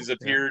X-Men. He's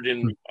appeared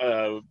in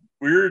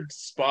weird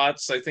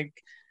spots. I think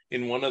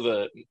in one of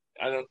the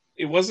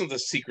it wasn't the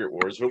Secret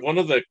Wars, but one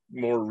of the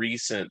more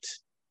recent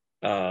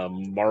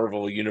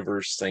Marvel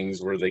Universe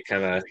things where they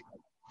kind of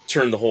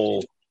turned the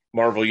whole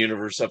Marvel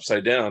Universe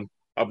upside down.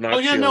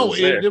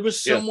 It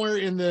was somewhere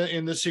in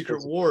the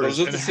Secret Wars. Was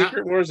it the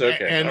Secret Wars?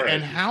 Okay,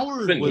 and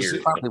Howard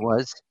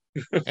was.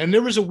 And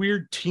there was a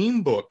weird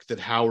team book that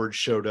Howard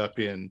showed up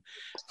in.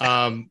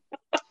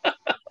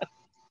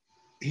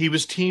 He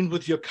was teamed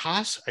with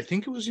Yocasta. I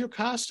think it was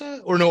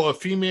Yocasta, or no, a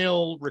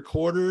female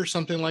recorder,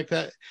 something like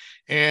that.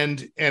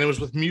 And it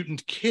was with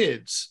mutant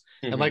kids.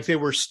 And like they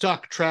were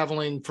stuck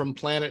traveling from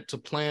planet to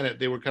planet.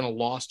 They were kind of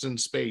lost in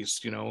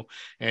space, and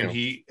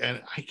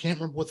I can't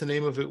remember what the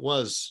name of it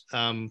was.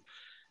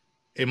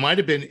 It might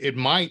have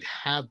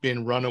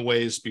been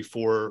Runaways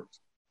before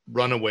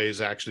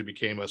Runaways actually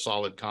became a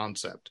solid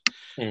concept.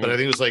 But I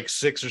think it was like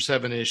 6 or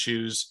 7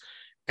 issues.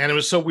 And it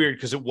was so weird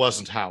because it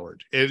wasn't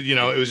Howard. It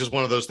was just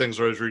one of those things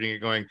where I was reading it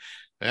going,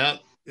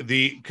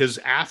 because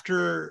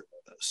after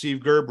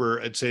Steve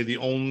Gerber, I'd say the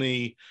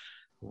only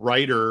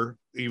writer,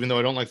 even though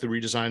I don't like the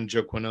redesign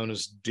Joe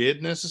Quinones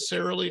did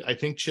necessarily, I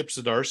think Chip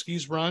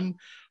Zdarsky's run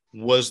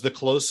was the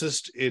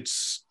closest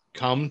it's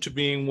come to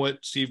being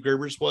what Steve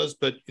Gerber's was.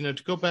 But to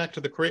go back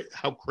to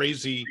how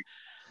crazy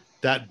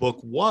that book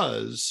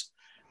was,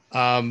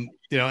 and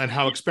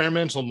how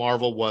experimental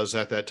Marvel was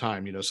at that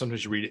time.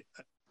 Sometimes you read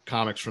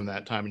comics from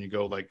that time and you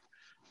go like,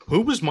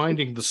 who was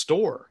minding the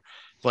store?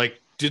 Like,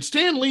 did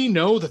Stan Lee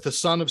know that the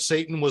son of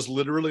Satan was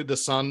literally the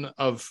son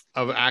of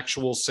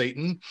actual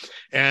Satan?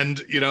 And,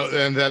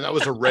 and that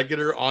was a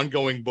regular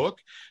ongoing book,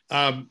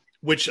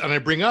 which I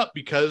bring up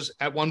because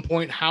at one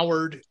point,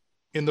 Howard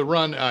in the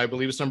run, I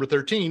believe it's number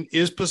 13,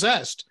 is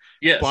possessed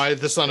by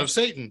the son of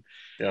Satan.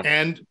 Yeah.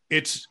 And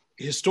it's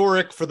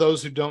historic for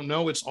those who don't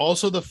know. It's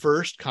also the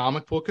first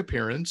comic book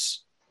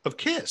appearance of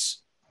Kiss.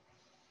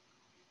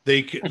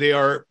 They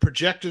are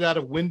projected out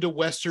of Winda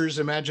Wester's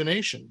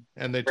imagination,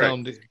 and they tell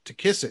him to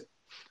kiss it.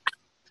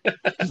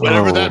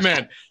 Whatever that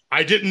meant.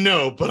 I didn't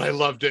know, but I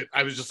loved it.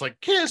 I was just like,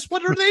 Kiss,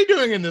 what are they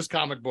doing in this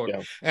comic book?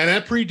 Yeah. And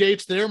that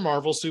predates their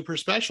Marvel Super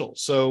Special.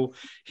 So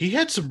he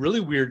had some really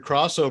weird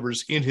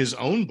crossovers in his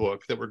own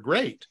book that were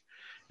great.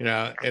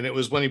 And it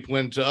was when he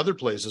went to other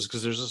places,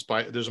 because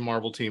there's a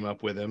Marvel team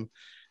up with him.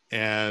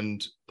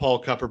 And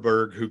Paul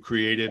Kupperberg, who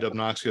created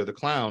Obnoxio the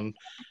Clown,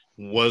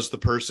 was the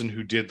person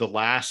who did the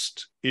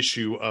last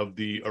issue of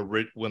the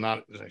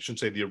I shouldn't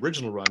say the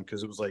original run,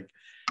 because it was like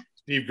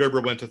Steve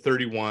Gerber went to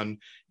 31.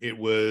 It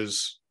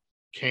was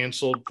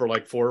canceled for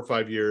like 4 or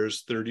 5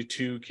 years.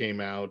 32 came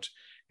out.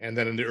 And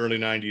then in the early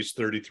 90s,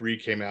 33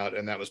 came out.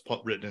 And that was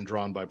written and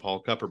drawn by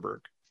Paul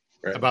Kupperberg.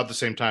 Right. About the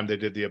same time they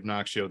did the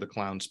Obnoxio the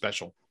Clown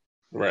special.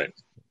 Right.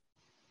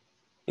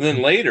 And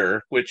then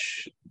later,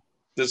 which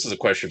this is a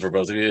question for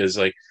both of you, is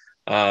like,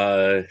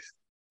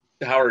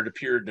 Howard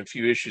appeared in a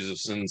few issues of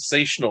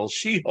Sensational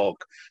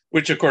She-Hulk,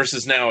 which of course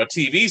is now a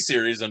TV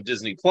series on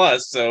Disney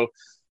Plus. So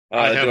do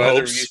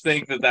either of you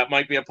think that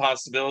might be a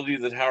possibility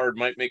that Howard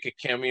might make a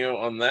cameo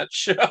on that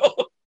show?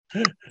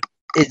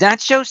 Is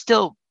that show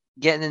still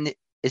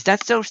is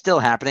that show still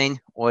happening,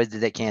 or did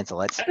they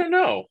cancel it? I don't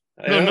know.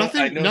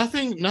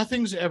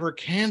 Nothing's ever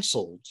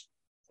canceled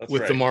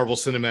with the Marvel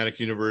Cinematic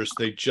Universe.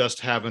 They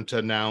just haven't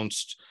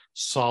announced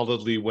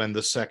solidly when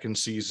the second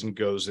season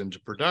goes into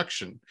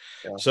production.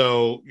 Yeah.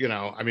 So,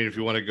 if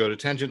you want to go to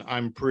tangent,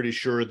 I'm pretty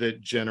sure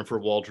that Jennifer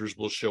Walters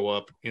will show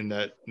up in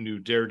that new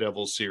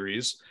Daredevil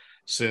series,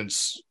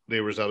 since they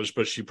were established,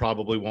 but she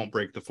probably won't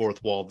break the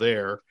fourth wall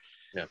there.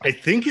 Yeah. I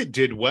think it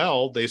did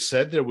well. They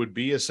said there would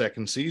be a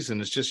second season.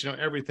 It's just,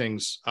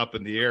 everything's up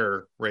in the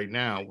air right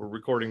now. We're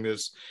recording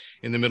this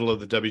in the middle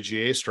of the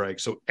WGA strike,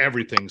 so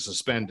everything's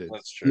suspended.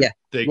 That's true.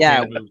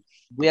 Yeah.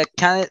 We are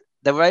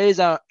the writers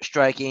are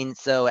striking,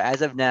 so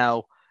as of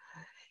now,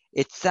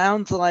 it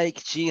sounds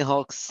like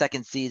She-Hulk's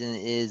second season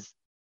is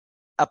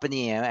up in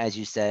the air, as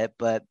you said,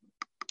 but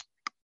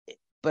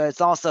it's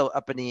also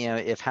up in the air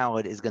if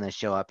Howard is going to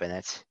show up in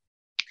it.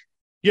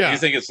 Yeah. Do you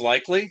think it's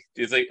likely?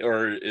 Do you think,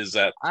 or is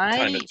that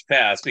time it's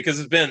passed? Because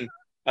it's been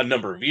a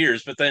number of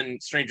years, but then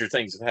stranger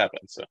things have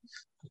happened. So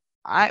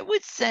I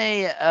would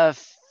say a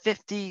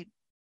 50%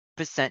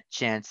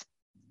 chance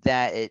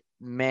that it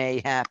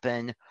may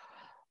happen,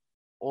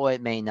 or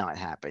it may not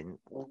happen.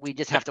 We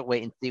just have to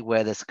wait and see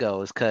where this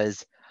goes,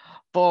 because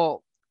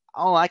all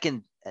I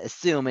can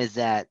assume is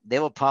that they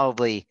will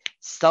probably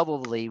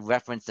subtly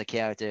reference the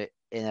character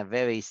in a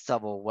very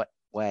subtle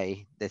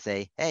way. They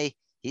say, hey,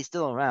 he's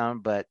still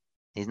around, but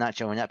he's not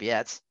showing up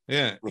yet.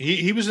 Yeah,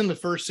 he was in the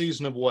first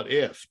season of What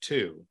If,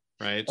 too,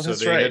 right? So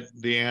they had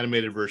the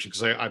animated version,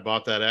 because I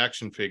bought that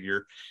action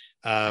figure.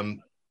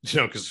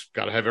 Because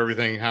got to have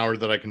everything, Howard,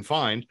 that I can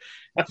find.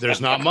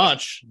 There's not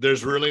much.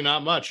 There's really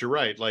not much. You're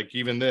right. Like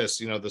even this,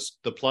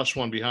 the plush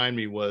one behind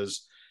me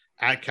was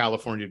at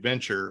California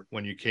Adventure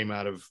when you came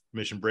out of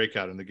Mission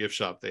Breakout in the gift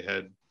shop. They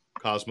had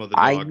Cosmo the dog.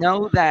 I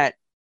know that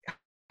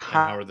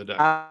Howard the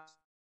duck.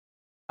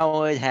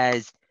 Howard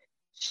has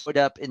showed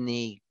up in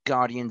the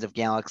Guardians of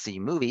Galaxy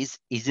movies.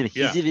 He's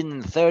even in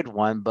the third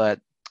one, but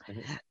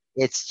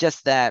it's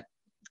just that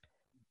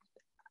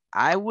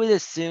I would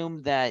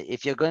assume that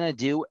if you're going to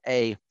do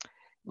a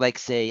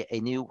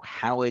new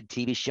Howard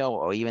TV show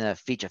or even a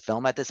feature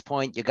film at this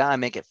point, you got to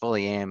make it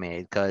fully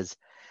animated, because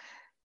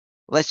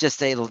let's just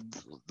say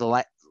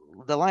the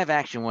live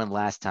action one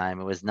last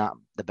time, it was not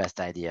the best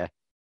idea.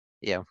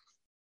 Yeah.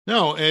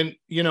 No, and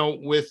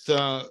with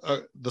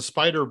the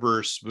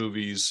Spider-Verse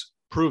movies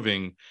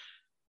proving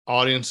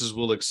audiences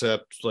will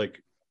accept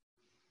like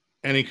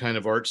any kind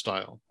of art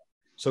style.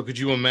 So could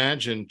you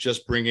imagine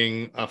just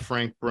bringing a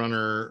Frank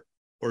Brunner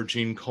or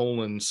Gene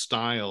Colan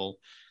style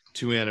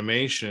to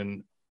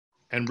animation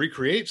and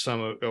recreate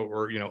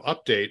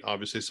update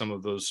obviously some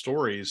of those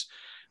stories?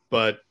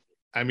 But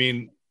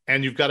and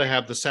you've got to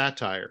have the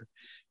satire,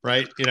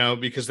 right?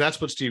 Because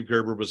that's what Steve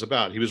Gerber was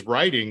about. He was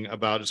writing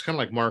about, it's kind of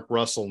like Mark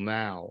Russell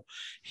now.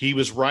 He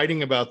was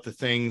writing about the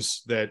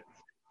things that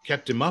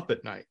kept him up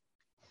at night,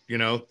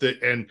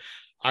 and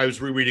I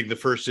was rereading the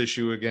first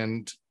issue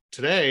again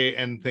today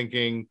and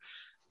thinking,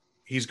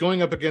 he's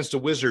going up against a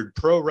wizard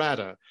pro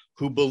rata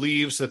who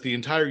believes that the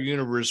entire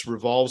universe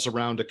revolves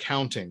around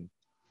accounting.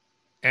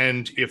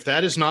 And if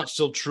that is not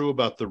still true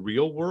about the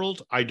real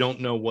world, I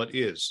don't know what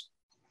is.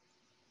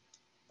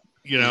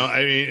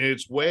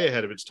 It's way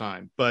ahead of its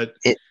time. But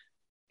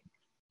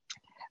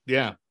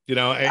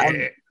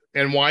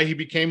and why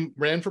he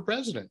ran for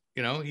president.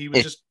 He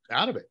was just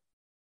out of it.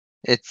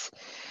 It's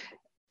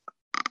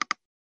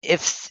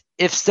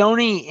if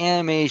Sony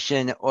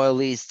Animation, or at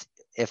least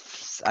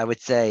if I would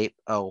say,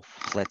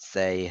 let's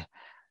say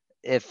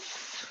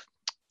if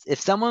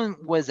someone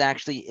was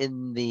actually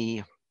in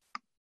the,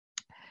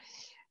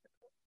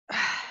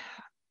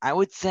 I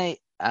would say,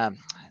 how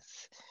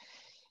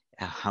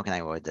can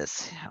I word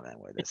this?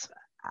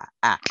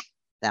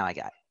 Now I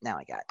got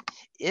it.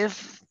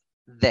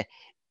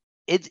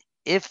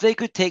 If they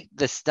could take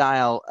the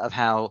style of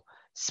how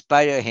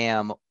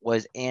Spider-Ham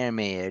was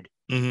animated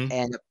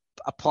and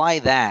apply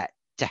that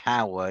to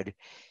Howard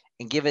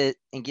and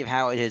give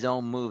Howard his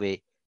own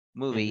movie,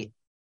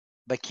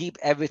 but keep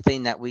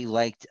everything that we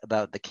liked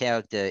about the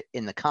character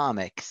in the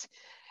comics,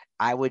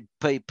 I would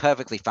be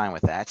perfectly fine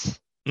with that.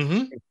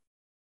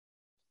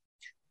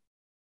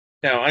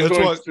 Now I'm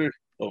going through.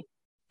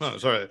 Oh,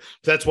 sorry.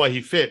 That's why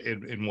he fit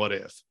in What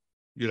If,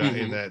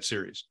 in that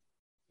series.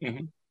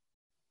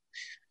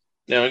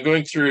 Now I'm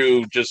going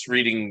through just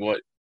reading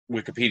what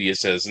Wikipedia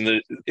says,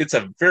 and it's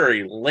a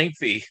very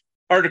lengthy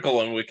article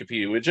on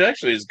Wikipedia, which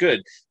actually is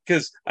good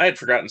because I had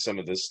forgotten some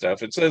of this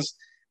stuff. It says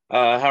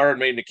Howard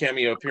made a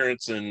cameo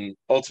appearance in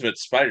Ultimate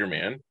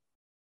Spider-Man,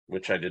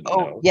 which I didn't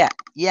know. Yeah.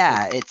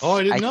 I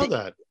didn't know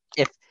that.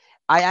 If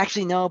I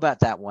actually know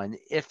about that one,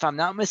 if I'm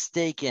not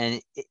mistaken,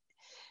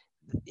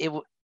 it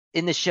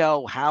in the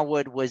show,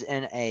 Howard was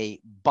in a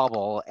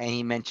bubble and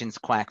he mentions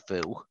Quack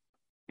Fu.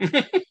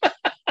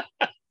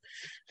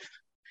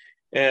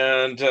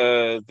 And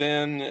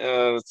then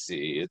let's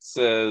see, it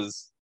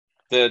says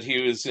that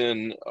he was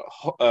in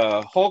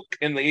Hulk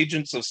and the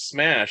Agents of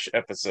Smash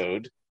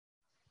episode.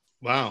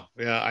 Wow.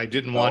 Yeah, I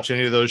didn't watch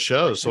any of those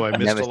shows, so I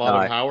missed a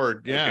lot of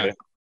Howard. Yeah. Okay.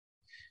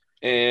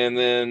 And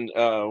then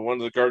one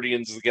of the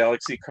Guardians of the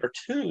Galaxy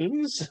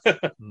cartoons.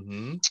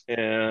 And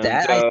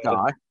that I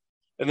saw.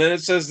 And then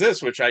it says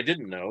this, which I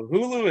didn't know.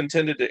 Hulu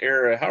intended to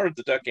air a Howard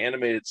the Duck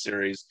animated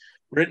series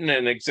written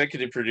and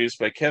executive produced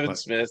by Kevin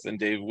Smith and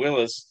Dave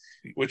Willis,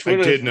 which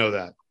would did know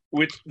that.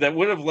 That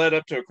would have led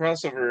up to a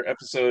crossover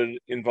episode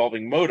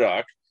involving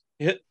MODOK,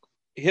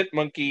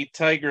 Hitmonkey,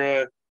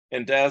 Tigra,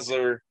 and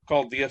Dazzler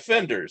called The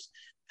Offenders.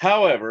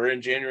 However,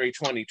 in January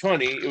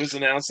 2020, it was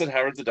announced that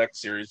Howard the Duck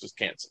series was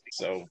canceled.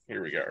 So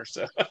here we are.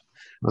 So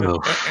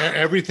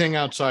everything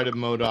outside of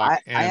MODOK I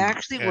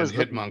actually was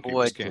looking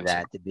forward to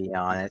that, to be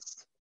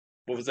honest.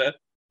 What was that?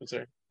 I'm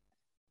sorry.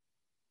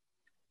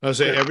 I was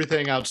saying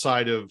everything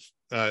outside of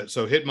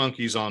so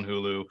Hitmonkey's on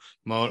Hulu.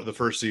 The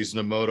first season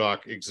of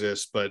MODOK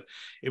exists, but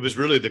it was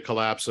really the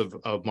collapse of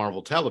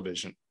Marvel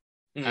Television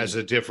as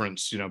a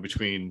difference,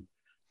 between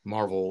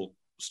Marvel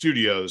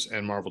Studios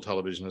and Marvel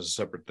Television as a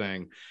separate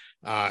thing.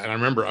 And I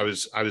remember I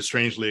was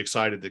strangely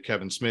excited that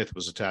Kevin Smith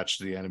was attached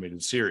to the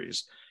animated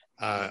series.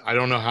 I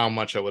don't know how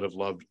much I would have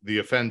loved The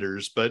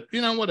Offenders, but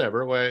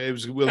whatever. I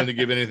was willing to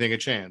give anything a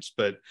chance.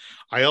 But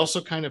I also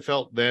kind of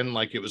felt then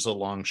like it was a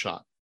long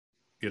shot,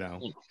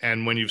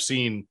 And when you've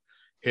seen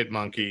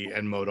Hitmonkey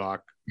and MODOK,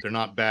 they're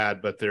not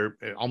bad, but they're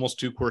almost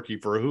too quirky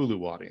for a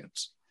Hulu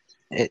audience.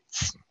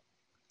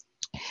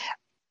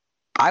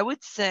 I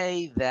would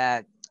say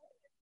that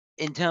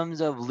in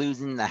terms of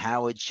losing the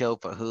Howard show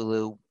for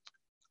Hulu,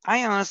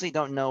 I honestly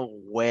don't know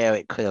where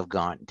it could have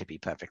gone, to be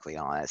perfectly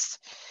honest.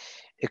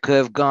 It could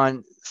have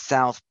gone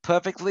south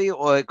perfectly,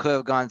 or it could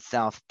have gone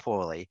south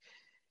poorly.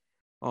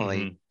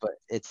 But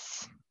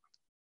it's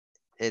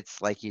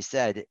like you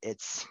said,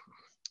 it's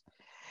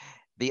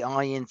the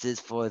audiences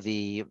for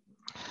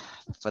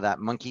that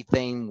monkey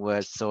thing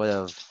was sort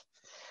of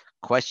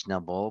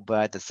questionable,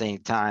 but at the same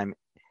time,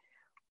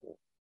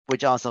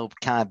 which also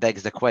kind of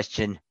begs the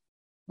question,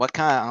 what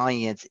kind of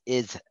audience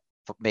is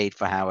made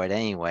for Howard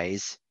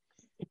anyways?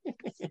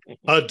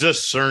 A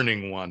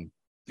discerning one.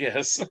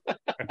 Yes.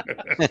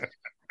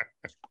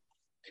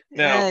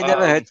 Now, it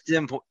never hurts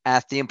to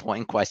ask the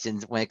important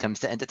questions when it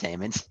comes to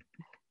entertainment.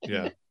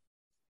 Yeah.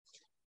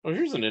 Well,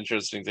 here's an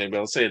interesting thing, but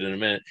I'll say it in a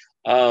minute.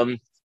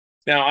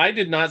 Now, I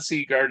did not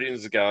see Guardians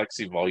of the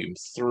Galaxy Volume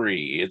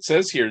 3. It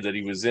says here that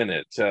he was in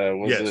it.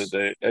 Was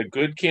it a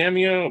good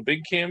cameo, a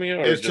big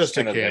cameo? Or it's just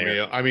a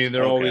cameo. I mean,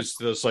 they're always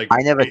this like...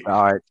 I never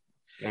saw it.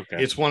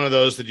 Okay. It's one of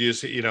those that you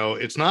see,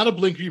 it's not a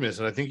blink you miss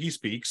it. I think he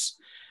speaks.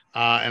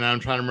 And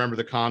I'm trying to remember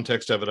the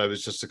context of it. I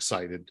was just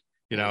excited.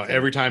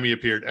 Every time he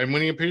appeared. And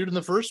when he appeared in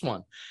the first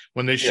one,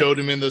 when they showed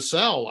him in the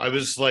cell, I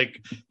was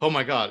like, oh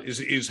my God,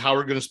 is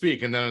Howard going to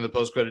speak? And then in the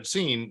post-credit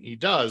scene, he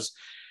does.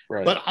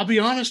 Right. But I'll be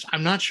honest,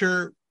 I'm not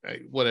sure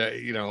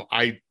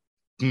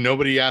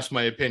nobody asked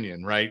my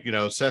opinion, right?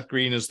 Seth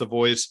Green is the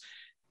voice.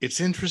 It's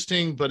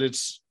interesting, but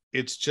it's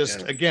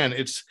just, again,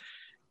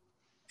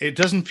 it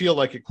doesn't feel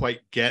like it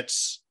quite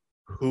gets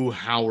who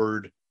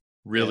Howard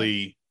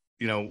really,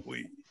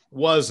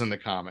 was in the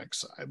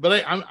comics.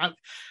 But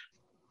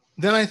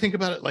then I think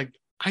about it like,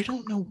 I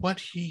don't know what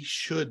he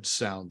should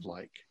sound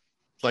like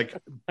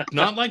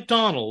not like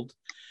Donald,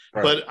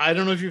 right. But I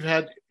don't know if you've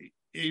had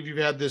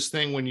this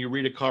thing when you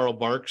read a Carl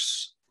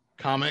Barks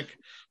comic,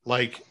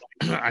 like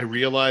I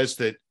realized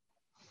that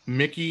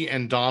Mickey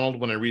and Donald,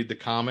 when I read the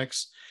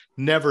comics,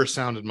 never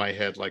sound in my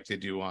head like they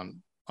do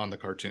on the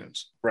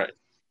cartoons. Right.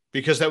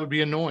 Because that would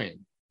be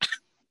annoying.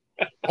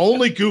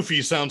 Only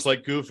Goofy sounds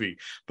like Goofy,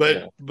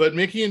 but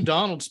Mickey and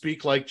Donald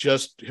speak like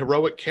just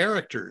heroic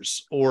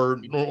characters or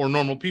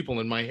normal people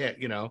in my head,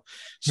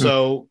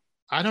 So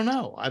I don't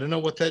know. I don't know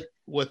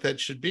what that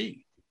should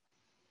be.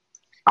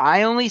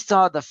 I only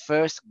saw the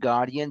first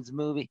Guardians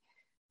movie,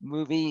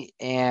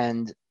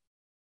 and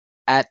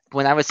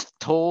when I was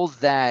told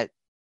that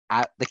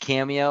the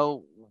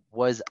cameo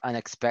was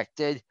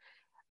unexpected,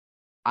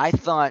 I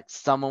thought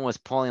someone was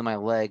pulling my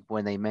leg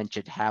when they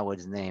mentioned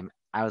Howard's name.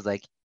 I was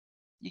like,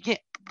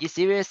 you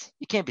serious?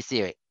 You can't be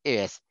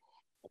serious.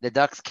 The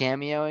Duck's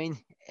cameoing,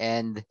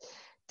 and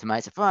to my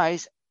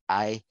surprise,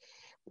 I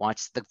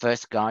watched the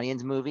first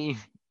Guardians movie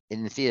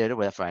in the theater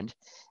with a friend,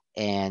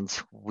 and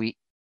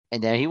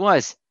there he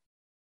was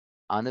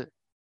on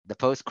the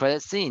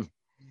post-credit scene,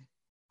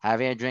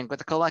 having a drink with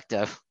the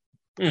Collector.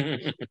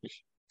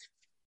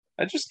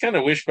 I just kind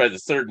of wish by the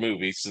third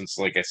movie, since,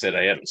 like I said,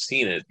 I haven't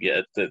seen it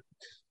yet, that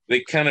they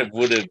kind of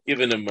would have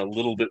given him a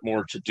little bit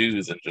more to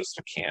do than just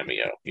a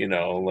cameo,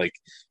 like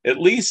at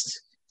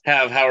least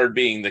have Howard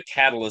being the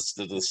catalyst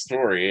of the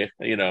story,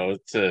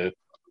 to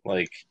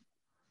like.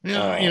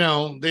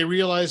 They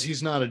realize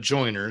he's not a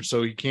joiner,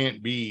 so he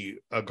can't be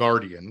a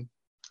guardian,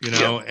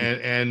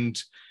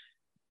 and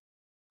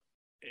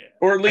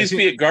or at least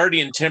be a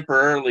guardian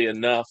temporarily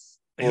enough.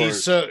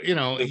 He's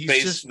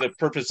the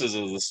purposes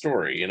of the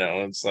story,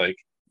 it's like,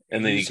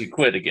 and then he could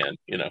quit again,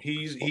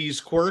 He's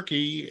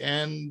quirky,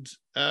 and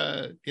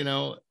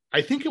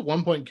I think at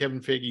one point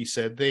Kevin Feige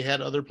said they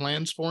had other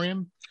plans for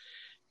him,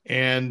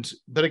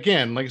 but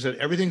again, like I said,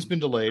 everything's been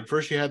delayed.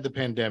 First, you had the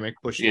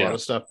pandemic, pushed a lot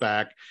of stuff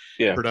back,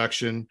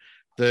 production.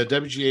 The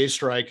WGA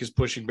strike is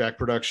pushing back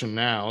production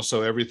now,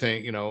 so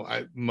everything,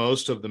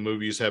 most of the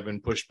movies have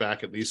been pushed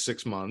back at least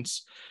 6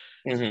 months.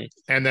 Mm-hmm.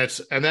 And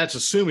that's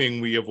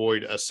assuming we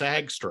avoid a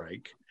SAG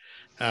strike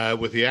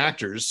with the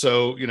actors.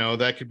 So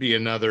that could be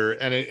another.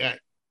 And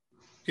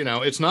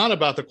it's not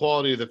about the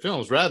quality of the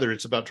films. Rather,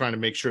 it's about trying to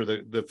make sure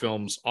that the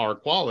films are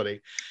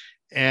quality.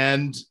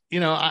 And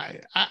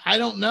I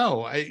don't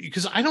know,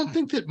 because I don't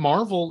think that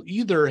Marvel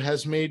either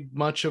has made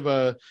much of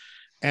an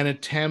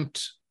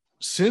attempt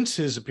since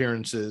his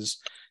appearances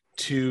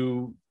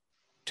to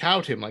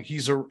tout him. Like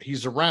he's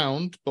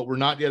around, but we're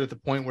not yet at the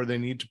point where they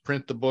need to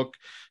print the book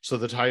so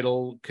the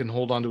title can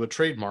hold on to a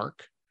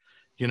trademark,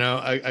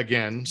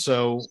 again.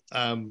 So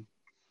I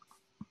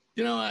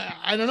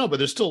don't know, but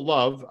there's still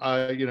love.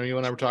 You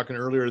and I were talking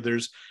earlier,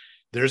 there's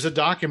a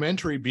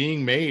documentary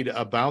being made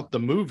about the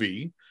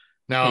movie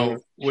now.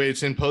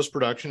 It's in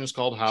post-production. It's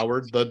called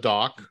Howard the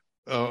Doc,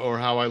 or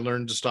How I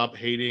Learned to Stop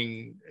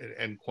Hating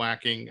and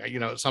Quacking,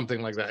 something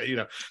like that.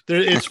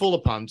 It's full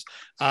of puns,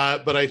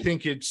 but I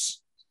think it's,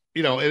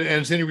 and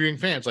it's interviewing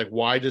fans. Like,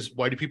 why do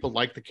people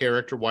like the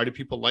character? Why do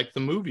people like the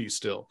movie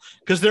still?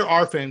 Because there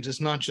are fans. It's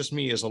not just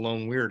me as a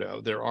lone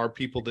weirdo. There are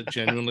people that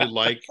genuinely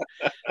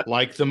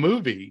like the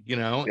movie,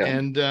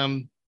 and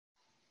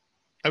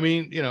I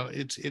mean,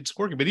 it's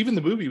quirky, but even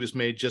the movie was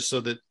made just so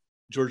that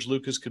George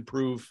Lucas could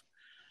prove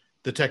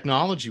the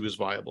technology was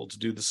viable to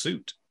do the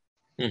suit.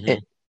 Mm-hmm.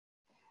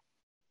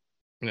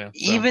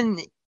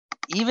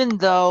 Even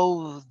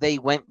though they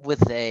went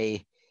with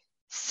a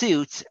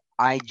suit,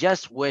 I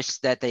just wish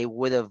that they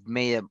would have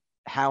made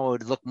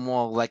Howard look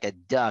more like a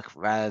duck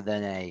rather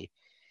than a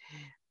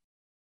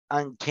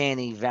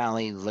uncanny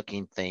valley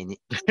looking thing,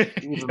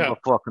 even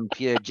before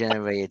computer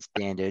generated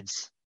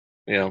standards.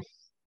 Yeah.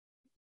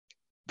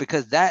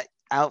 Because that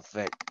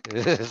outfit,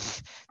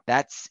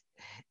 that's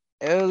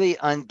early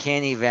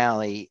uncanny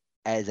valley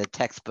as a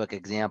textbook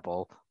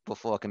example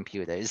before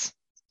computers.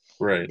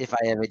 Right. If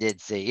I ever did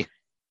see.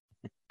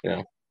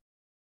 Yeah.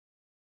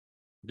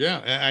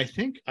 Yeah, I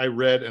think I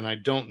read, and I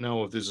don't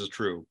know if this is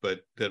true, but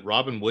that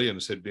Robin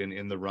Williams had been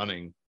in the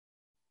running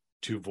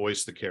to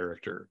voice the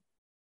character,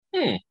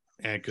 and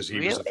because he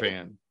was a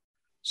fan.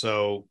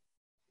 So,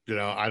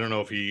 I don't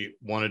know if he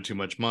wanted too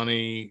much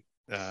money.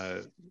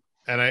 And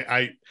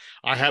I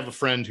have a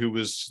friend who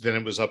was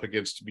up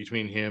against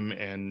between him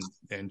and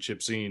Chip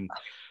Zien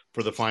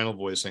for the final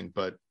voicing,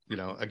 but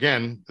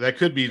again, that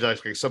could be like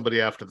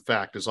somebody after the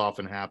fact, as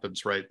often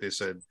happens, right? They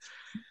said.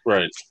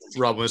 Right.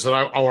 Robin said,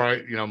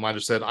 I might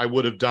have said I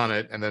would have done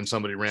it, and then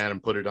somebody ran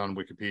and put it on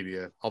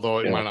Wikipedia, although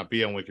it might not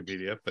be on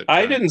Wikipedia. But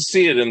I didn't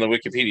see it in the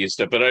Wikipedia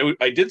stuff, but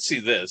I did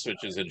see this,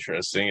 which is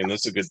interesting, and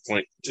this is a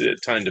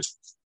good time to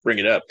bring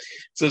it up. It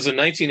says in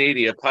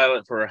 1980, a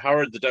pilot for a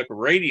Howard the Duck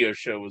radio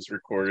show was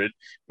recorded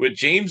with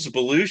James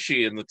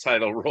Belushi in the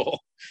title role,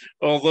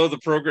 although the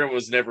program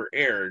was never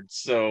aired.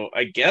 So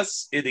I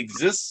guess it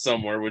exists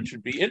somewhere, which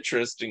would be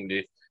interesting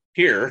to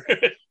hear.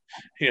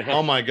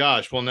 Oh my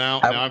gosh! Well,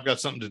 now I've got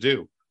something to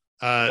do.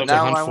 Now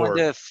I wonder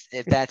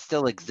if that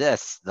still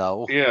exists,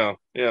 though. Yeah.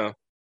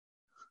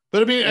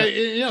 But I mean,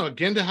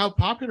 again, to how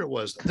popular it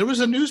was. There was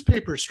a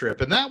newspaper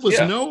strip, and that was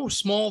no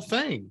small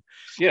thing.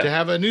 To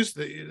have a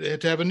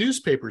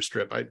newspaper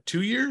strip.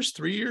 2 years,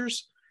 3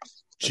 years.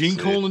 Gene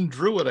Colan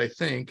drew it, I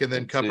think, and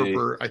then Let's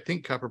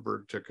see.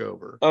 Kupperberg took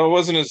over. Oh, it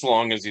wasn't as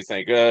long as you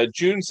think.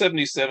 June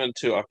 77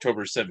 to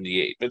October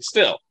 78, but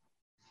still,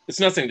 it's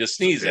nothing to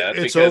sneeze at.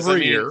 It's because, over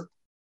a year.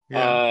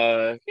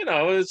 Yeah.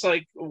 It's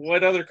like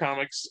what other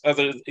comics,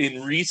 other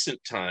in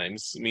recent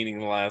times, meaning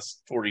the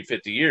last 40,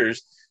 50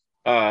 years,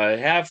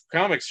 have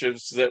comic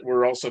strips that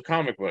were also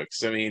comic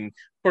books. I mean,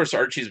 of course,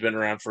 Archie's been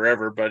around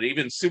forever, but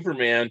even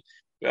Superman,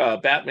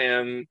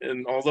 Batman,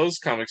 and all those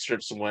comic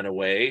strips went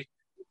away.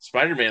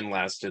 Spider-Man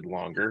lasted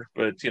longer,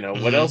 but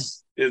what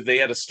else? They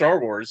had a Star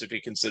Wars, if you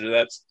consider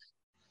that's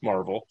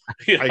Marvel.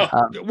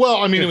 It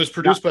was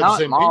produced by the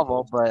same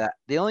Marvel, people. but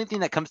the only thing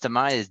that comes to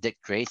mind is Dick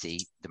Tracy,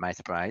 to my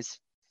surprise.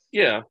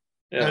 Yeah.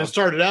 And it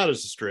started out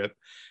as a strip,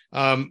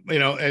 there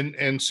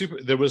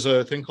was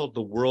a thing called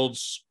the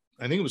World's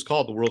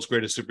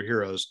Greatest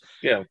Superheroes.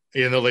 Yeah.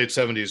 In the late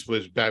 70s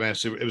was Batman.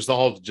 It was the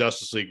whole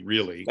Justice League,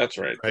 really. That's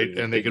right. Right,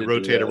 and they could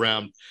rotate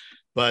around,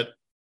 but.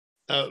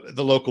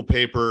 The local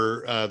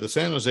paper, the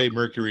San Jose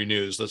Mercury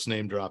News, let's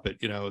name drop it.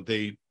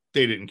 They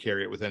didn't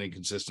carry it with any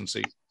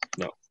consistency.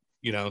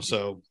 No.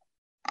 So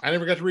I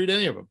never got to read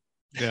any of them.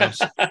 Yeah.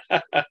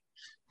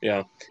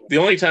 Yeah. The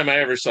only time I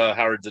ever saw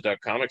Howard the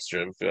Duck comic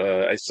strip,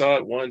 I saw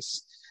it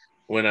once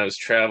when I was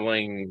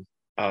traveling.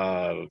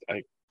 I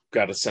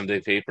got a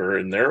Sunday paper,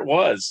 and there it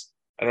was.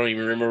 I don't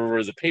even remember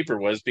where the paper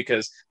was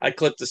because I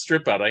clipped the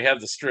strip out. I had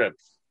the strip,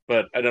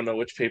 but I don't know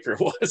which paper it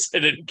was. I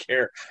didn't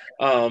care.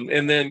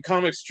 And then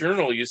Comics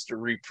Journal used to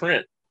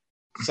reprint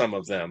some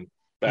of them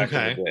back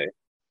in the day.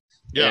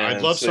 Yeah,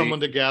 I'd love someone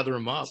to gather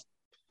them up.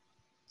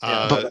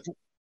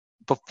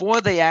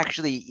 Before they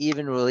actually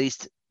even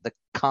released the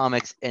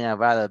comics in a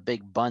rather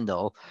big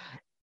bundle,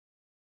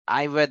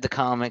 I read the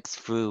comics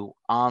through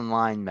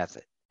online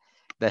methods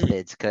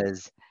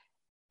because,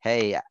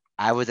 hey,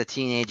 I was a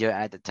teenager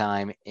at the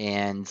time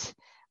and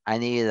I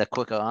needed a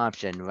quicker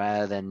option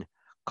rather than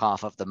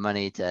cough up the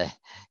money to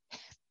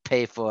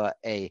pay for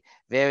a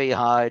very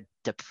hard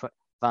to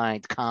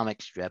find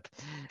comic strip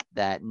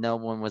that no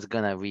one was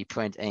going to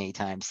reprint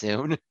anytime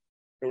soon.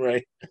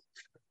 Right.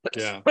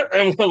 Yeah.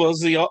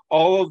 Was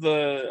all of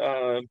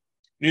the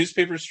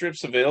newspaper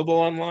strips available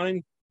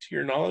online to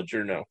your knowledge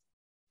or no?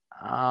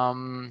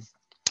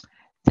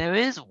 There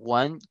is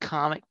one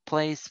comic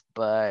place,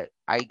 but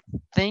I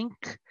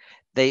think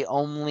they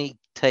only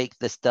take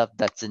the stuff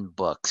that's in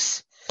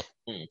books.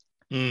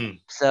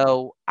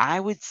 So I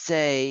would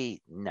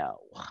say no.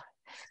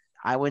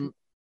 I wouldn't.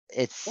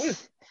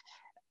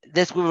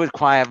 This would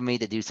require me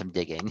to do some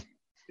digging.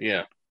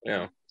 Yeah.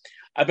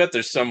 I bet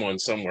there's someone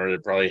somewhere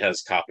that probably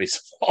has copies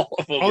of all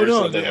of them. Oh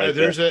no,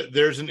 there's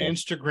an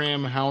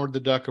Instagram Howard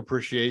the Duck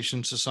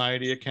Appreciation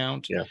Society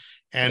account. Yeah.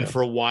 And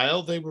for a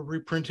while they were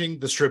reprinting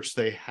the strips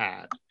they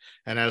had,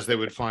 and as they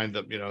would find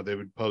them, they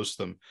would post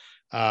them.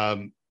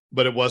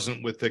 But it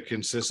wasn't with the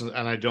consistent,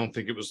 and I don't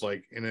think it was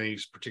like in any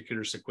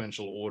particular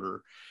sequential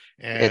order.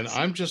 And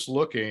I'm just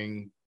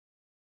looking.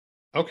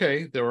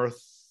 Okay,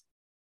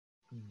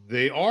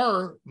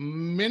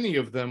 many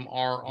of them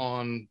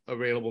are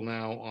available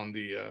now on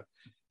the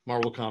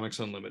Marvel Comics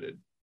Unlimited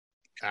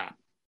app.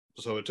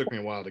 So it took me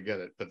a while to get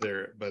it, but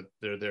they're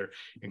there.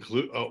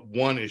 Include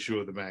one issue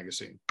of the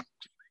magazine.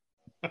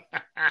 But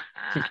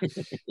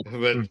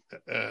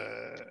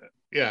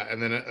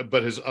and then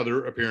but his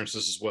other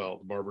appearances as well,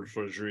 the Barbara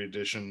Treasury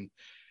edition,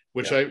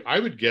 which I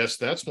would guess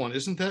that's one.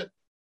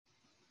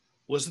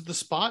 Was it the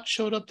Spot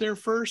showed up there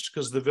first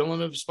because the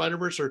villain of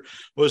Spider-Verse, or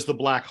was the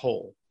Black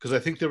Hole? Because I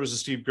think there was a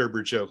Steve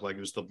Gerber joke like it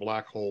was the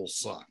Black Hole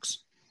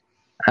sucks.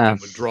 And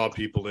would draw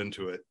people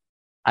into it.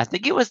 I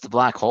think it was the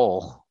Black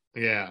Hole.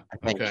 Yeah.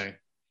 Okay.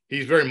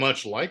 He's very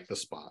much like the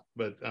Spot,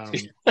 but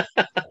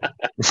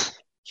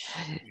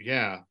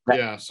yeah.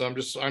 So I'm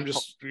just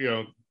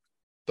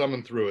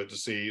thumbing through it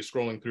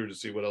scrolling through to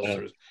see what else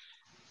there is.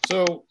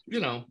 So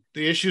the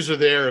issues are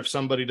there if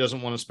somebody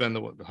doesn't want to spend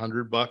the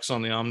 $100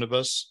 on the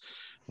omnibus,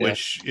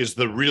 which is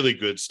the really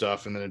good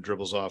stuff, and then it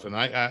dribbles off. And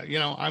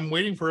I'm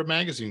waiting for a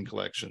magazine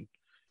collection.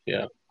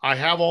 Yeah, I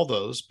have all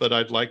those, but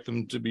I'd like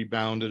them to be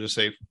bound in a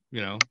safe,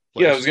 place.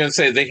 Yeah, I was going to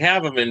say they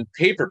have them in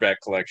paperback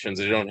collections.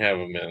 They don't have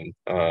them in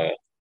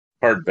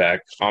hardback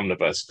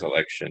omnibus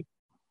collection.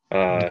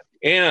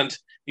 And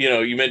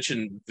you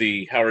mentioned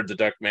the Howard the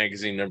Duck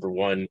magazine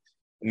 #1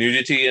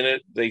 nudity in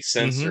it. They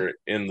censor it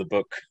in the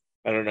book.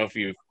 I don't know if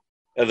you've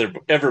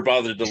ever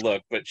bothered to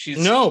look, but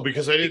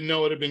because I didn't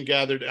know it had been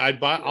gathered. I'll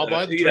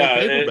buy the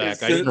trade paperback.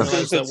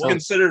 Since it's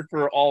considered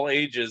for all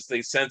ages,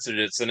 they censored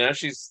it. So now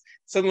she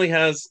suddenly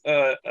has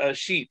a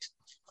sheet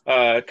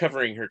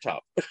covering her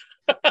top.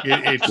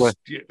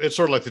 It's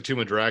sort of like the Tomb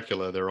of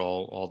Dracula. They're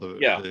all the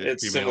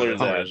it's similar to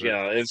that.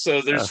 Yeah, and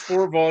so there's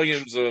 4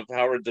 volumes of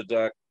Howard the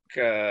Duck.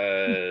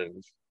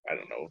 I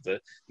don't know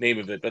the name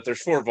of it, but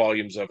there's 4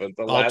 volumes of it.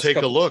 I'll take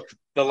a look.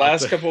 The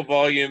last couple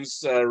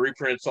volumes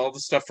reprints all the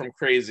stuff from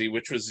Crazy,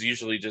 which was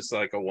usually just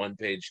like a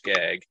 1-page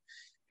gag,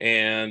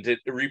 and it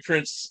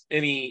reprints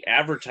any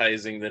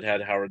advertising that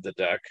had Howard the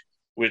Duck,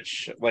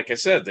 which, like I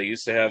said, they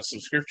used to have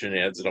subscription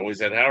ads that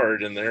always had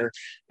Howard in there,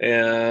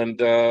 and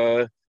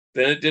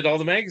then it did all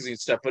the magazine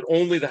stuff, but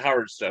only the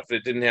Howard stuff.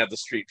 It didn't have the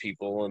Street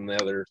People and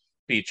the other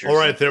features. All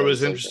right, there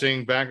was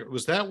interesting back.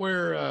 Was that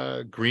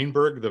where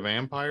Greenberg the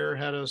vampire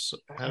had a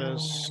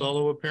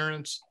solo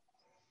appearance?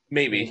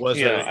 Maybe. Was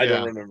yeah, I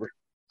don't remember.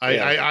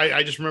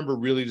 I just remember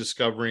really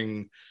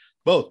discovering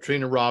both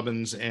Trina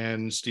Robbins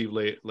and Steve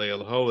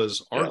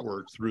Lealohoa's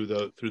artwork through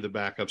the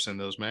backups in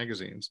those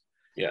magazines.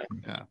 Yeah.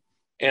 Yeah.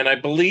 And I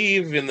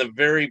believe in the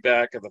very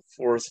back of the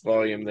 4th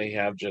volume, they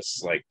have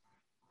just like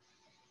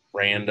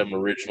random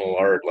original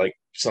art, like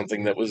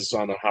something that was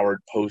on a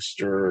Howard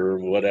poster or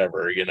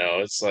whatever,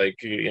 it's like,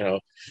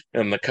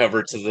 and the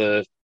cover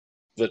to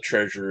the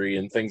Treasury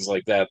and things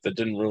like that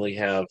didn't really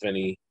have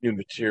any new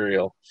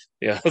material,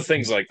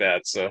 things like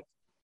that. So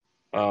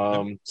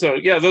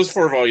those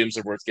 4 volumes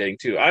are worth getting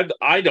too.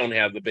 I don't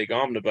have the big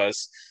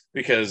omnibus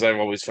because I've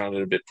always found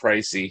it a bit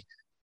pricey,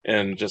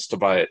 and just to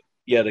buy it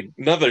yet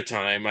another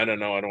time, I don't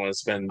know. I don't want to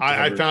spend.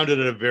 I found it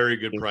at a very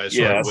good price.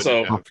 Yeah,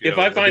 so if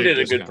I find it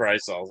at a good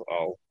price,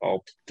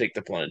 I'll take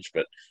the plunge,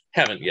 but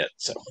haven't yet.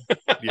 So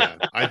yeah,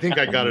 I think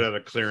I got it at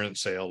a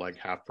clearance sale, like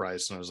half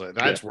price, and I was like,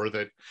 "That's worth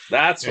it."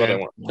 That's what I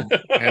want.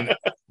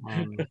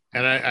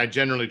 and I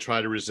generally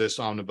try to resist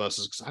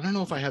omnibuses because I don't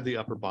know if I have the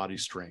upper body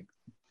strength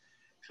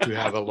to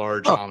have a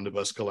large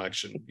omnibus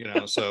collection.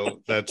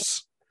 So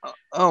that's.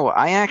 Oh,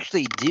 I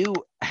actually do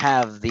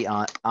have the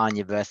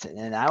omnibus,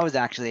 and I was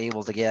actually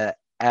able to get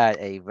at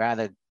a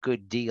rather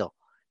good deal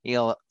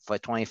for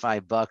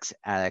 $25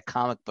 at a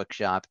comic book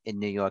shop in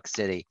New York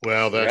City.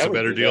 Well, that's a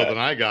better deal than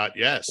I got.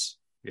 Yes.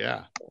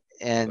 Yeah.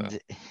 And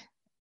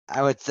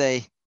I would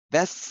say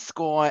best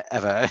score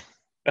ever.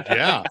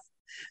 Yeah.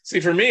 See,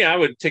 for me, I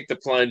would take the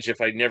plunge if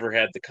I never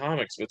had the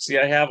comics, but see,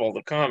 I have all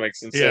the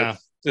comics, and so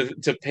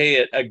to pay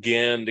it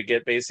again to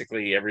get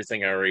basically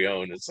everything I already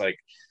own, it's like,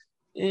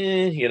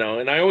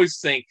 and I always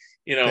think,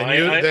 I'm you,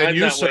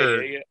 that sir,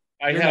 way.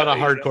 You're not a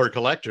hardcore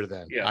collector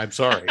then. Yeah. I'm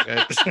sorry.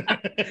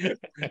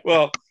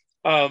 Well,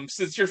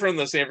 since you're from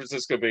the San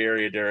Francisco Bay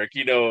Area, Derek,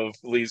 you know of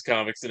Lee's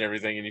Comics and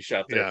everything, and you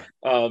shop there.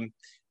 Yeah.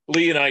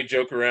 Lee and I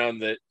joke around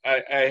that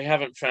I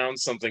haven't found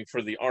something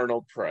for the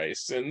Arnold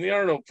price, and the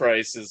Arnold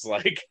price is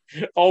like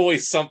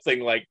always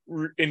something like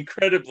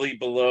incredibly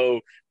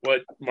below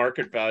what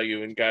market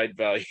value and guide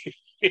value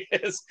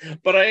is,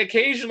 but I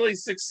occasionally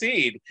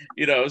succeed,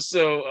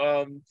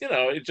 so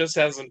it just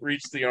hasn't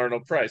reached the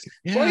Arnold price.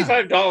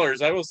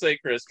 $25, I will say,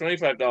 Chris,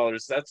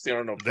 $25, that's the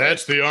Arnold price.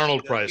 That's the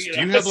Arnold price.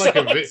 Do you have like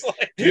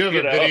do you have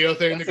a video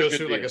thing that goes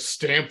through like a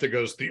stamp that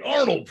goes the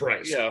Arnold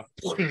price? Yeah.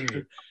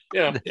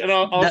 Yeah, and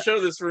I'll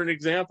show this for an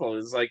example.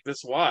 It's like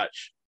this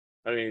watch.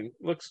 I mean,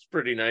 looks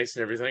pretty nice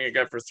and everything. I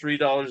got for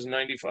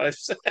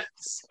 $3.95.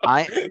 That's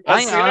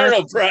the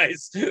Arnold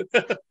price.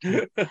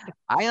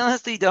 I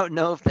honestly don't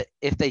know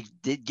if they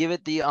did give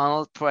it the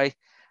Arnold price.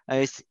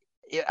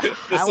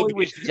 Howard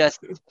was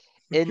just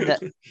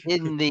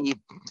he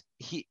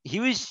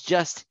was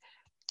just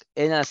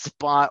in a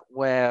spot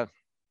where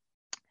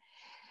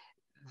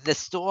the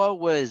store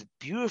was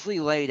beautifully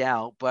laid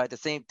out, but at the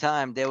same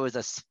time there was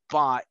a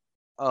spot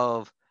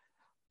of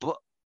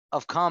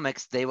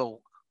comics they were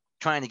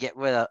trying to get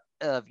rid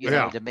of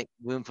to make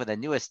room for the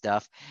newest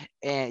stuff,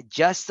 and it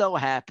just so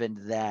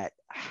happened that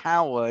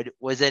Howard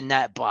was in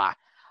that box,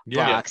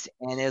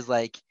 and it was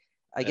like,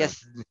 I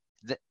guess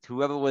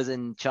whoever was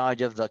in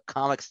charge of the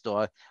comic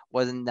store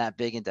wasn't that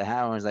big into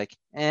Howard. Was like,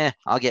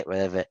 I'll get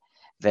rid of it.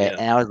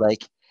 And I was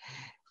like,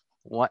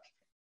 what?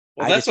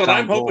 Well, that's what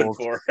I'm hoping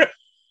for.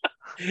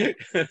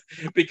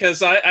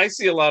 Because I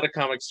see a lot of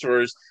comic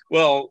stores.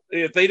 Well,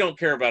 if they don't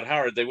care about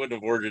Howard, they wouldn't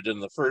have ordered it in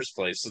the first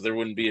place, so there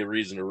wouldn't be a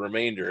reason to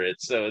remainder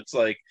it. So it's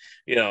like,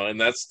 and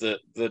that's the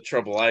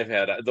trouble I've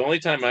had. The only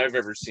time I've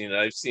ever seen it,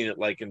 I've seen it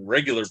like in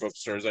regular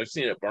bookstores. I've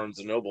seen it at Barnes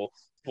and Noble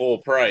full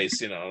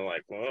price.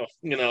 Like, well,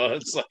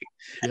 it's like,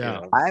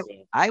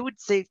 I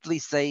would safely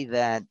say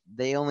that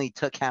they only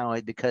took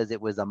Howard because it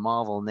was a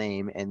Marvel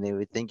name, and they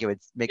would think it would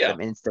make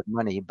them instant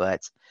money,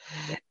 but.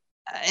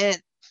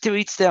 To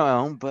each their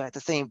own, but at the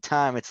same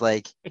time, it's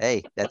like,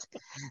 hey,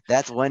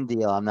 that's one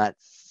deal I'm not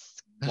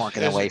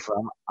walking away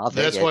from.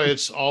 That's why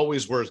it's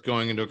always worth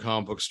going into a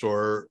comic book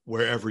store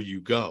wherever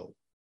you go,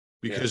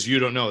 because you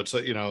don't know. It's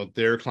like,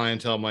 their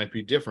clientele might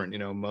be different.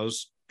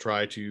 Most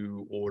try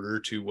to order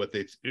to what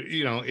they,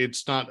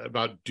 it's not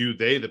about do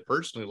they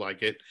personally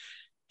like it,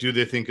 do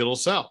they think it'll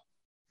sell?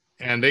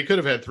 And they could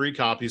have had 3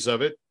 copies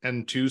of it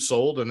and 2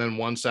 sold, and then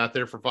 1 sat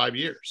there for 5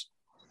 years,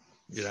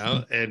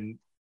 and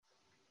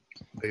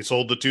they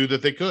sold the 2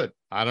 that they could.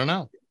 I don't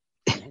know.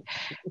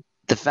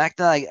 The fact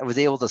that I was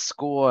able to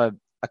score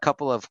a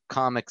couple of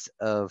comics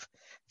of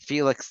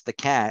Felix the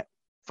Cat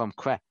from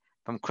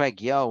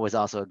Craig Yo was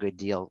also a good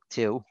deal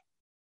too.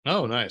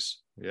 Oh, nice.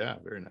 Yeah,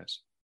 very nice.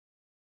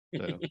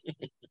 So.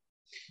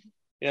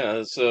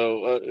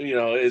 So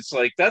it's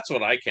like that's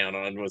what I count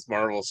on with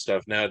Marvel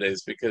stuff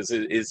nowadays, because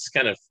it's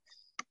kind of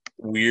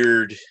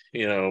weird,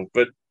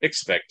 but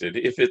expected.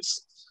 If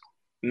it's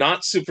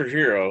not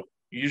superhero,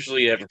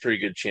 usually you have a pretty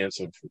good chance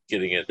of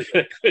getting it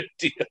a good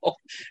deal,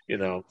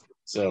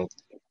 So,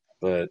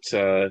 but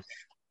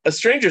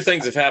stranger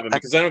things have happened,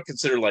 because I don't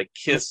consider like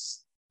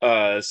Kiss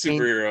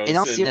superheroes. In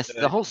all seriousness,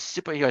 the whole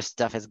superhero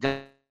stuff is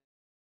good.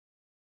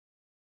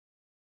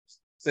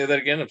 Say that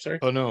again. I'm sorry.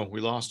 Oh no, we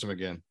lost him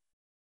again.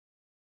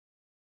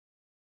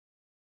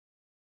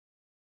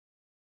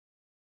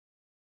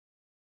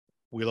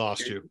 We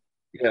lost you.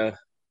 Yeah.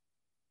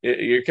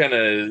 You're kind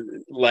of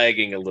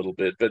lagging a little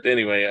bit, but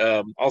anyway,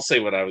 I'll say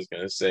what I was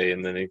going to say,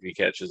 and then if he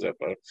catches up,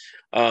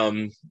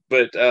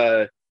 but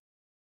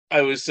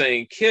I was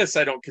saying Kiss,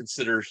 I don't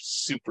consider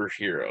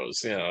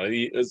superheroes.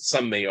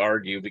 Some may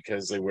argue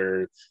because they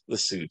wear the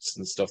suits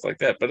and stuff like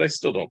that, but I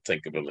still don't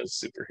think of them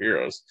as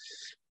superheroes.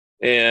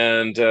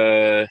 And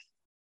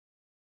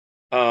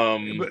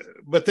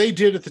but they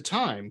did at the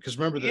time, because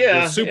remember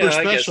the super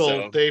special,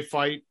 so. they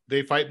fight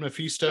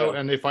Mephisto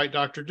and they fight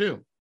Dr.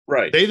 Doom.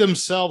 Right. They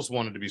themselves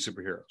wanted to be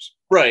superheroes.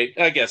 Right.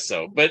 I guess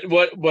so. But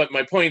what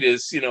my point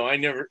is, I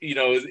never,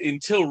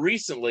 until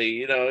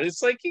recently,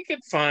 it's like you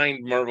could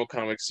find Marvel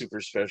Comics Super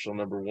Special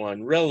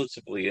 #1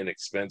 relatively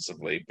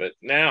inexpensively. But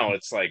now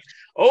it's like,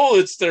 oh,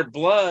 it's their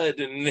blood,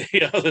 and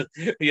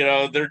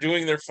they're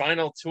doing their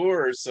final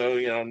tour. So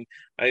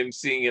I'm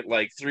seeing it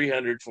like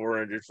 $300,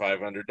 $400,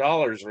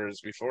 $500,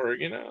 whereas before,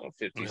 $50,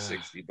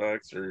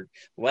 $60 or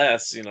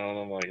less. And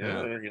I'm like,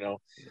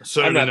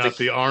 so I'm not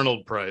the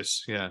Arnold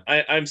price. Yeah,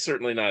 I'm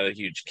certainly not a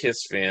huge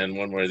Kiss fan,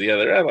 one way or the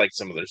other. I like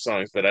some of their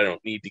songs, but I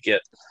don't need to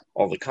get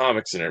all the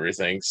comics and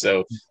everything.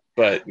 So,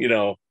 but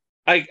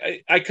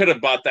I could have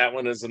bought that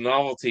one as a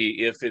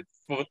novelty if it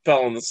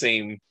fell in the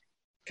same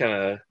kind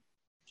of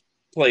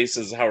place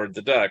as Howard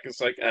the Duck. It's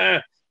like,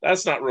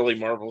 that's not really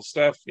Marvel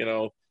stuff,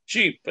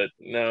 cheap, but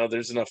no,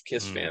 there's enough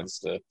Kiss fans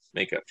to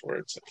make up for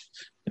it. So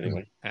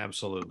anyway,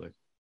 absolutely.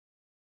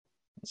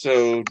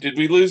 So did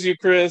we lose you,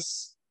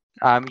 Chris?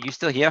 You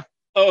still here?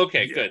 Oh,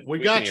 okay, good. We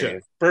got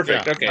you.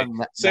 Perfect. Yeah. Okay.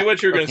 Say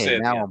what you're going to say.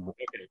 Now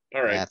okay.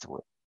 All right. That's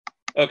what.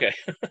 Okay.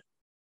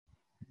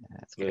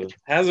 That's good.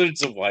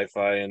 Hazards of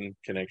Wi-Fi and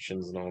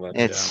connections and all that.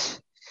 It's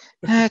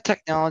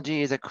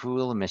technology is a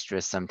cruel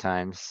mistress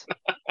sometimes.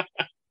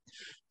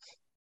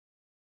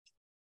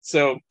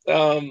 So,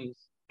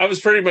 I was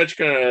pretty much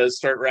going to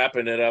start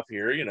wrapping it up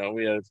here.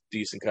 We had a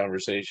decent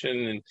conversation,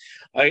 and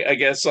I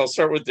guess I'll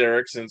start with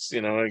Derek since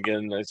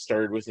again I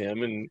started with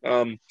him, and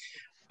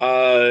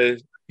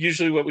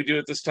usually what we do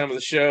at this time of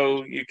the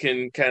show, you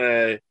can kind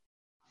of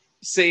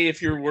say if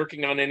you're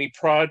working on any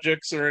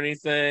projects or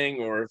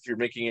anything, or if you're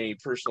making any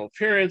personal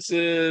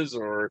appearances,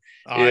 or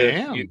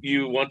if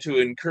you want to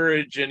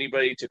encourage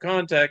anybody to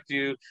contact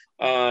you.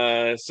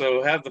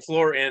 So have the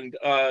floor, and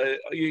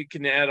you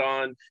can add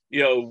on,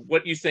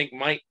 what you think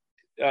might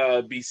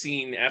be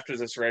seen after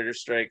this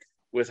writer's strike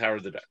with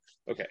Howard the Duck.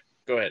 Okay,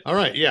 go ahead. All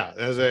right. Yeah.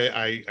 As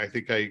I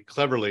think I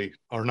cleverly,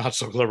 or not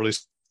so cleverly,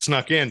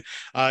 snuck in.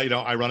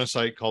 I run a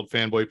site called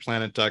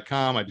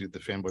fanboyplanet.com. I do the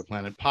Fanboy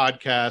Planet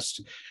podcast,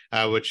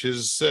 which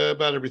is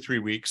about every 3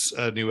 weeks.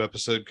 A new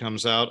episode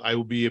comes out. I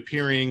will be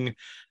appearing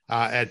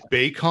at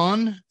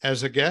BayCon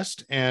as a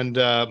guest and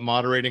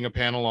moderating a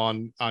panel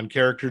on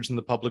characters in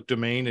the public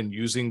domain and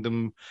using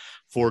them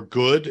for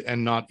good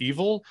and not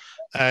evil.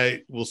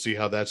 We'll see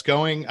how that's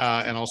going.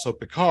 And also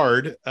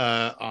Picard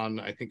on,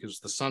 I think it was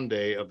the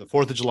Sunday of the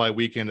 4th of July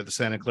weekend at the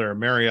Santa Clara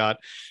Marriott.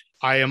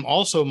 I am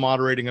also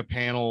moderating a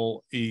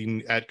panel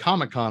at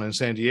Comic-Con in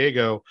San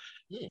Diego,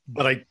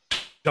 but I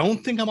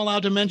don't think I'm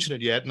allowed to mention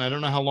it yet. And I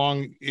don't know how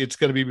long it's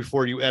going to be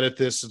before you edit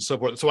this and so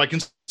forth. So I can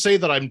say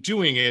that I'm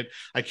doing it.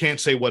 I can't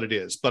say what it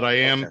is, but I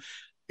am. Okay.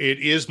 It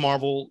is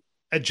Marvel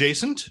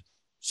adjacent.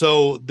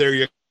 So there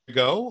you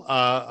go.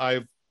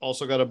 I've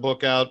also got a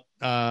book out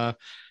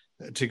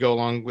to go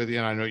along with,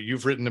 I know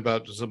you've written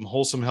about some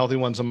wholesome, healthy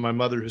ones on my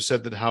mother who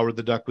said that Howard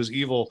the Duck was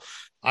evil.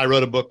 I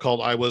wrote a book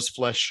called I Was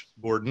Flesh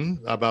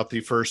Gordon about the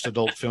first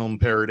adult film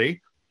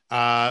parody,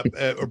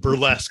 or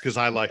burlesque, as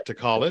I like to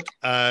call it.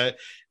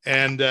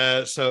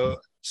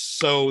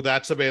 So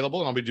that's available,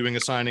 and I'll be doing a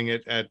signing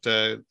at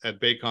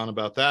BayCon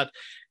about that.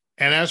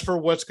 And as for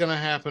what's going to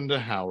happen to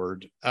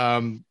Howard,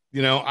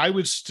 I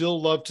would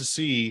still love to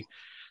see.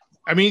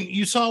 I mean,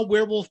 you saw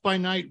Werewolf by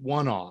Night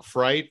one-off,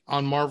 right,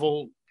 on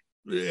Marvel,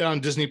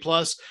 on Disney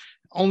Plus,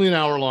 only an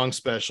hour-long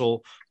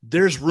special.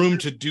 There's room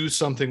to do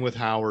something with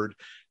Howard.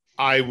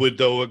 I would,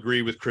 though,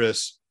 agree with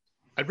Chris.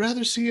 I'd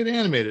rather see it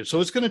animated.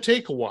 So it's going to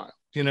take a while.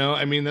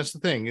 I mean, that's the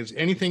thing. Is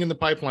anything in the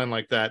pipeline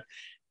like that,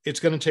 it's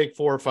going to take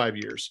 4 or 5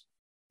 years.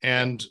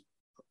 And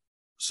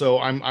so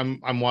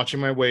I'm watching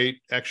my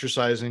weight,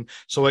 exercising,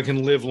 so I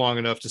can live long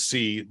enough to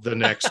see the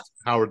next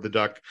Howard the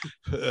Duck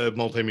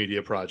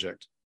multimedia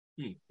project.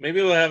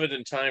 Maybe we'll have it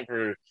in time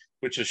for,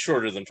 which is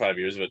shorter than 5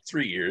 years, but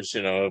 3 years,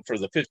 for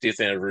the 50th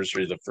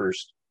anniversary of the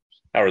first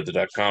Howard the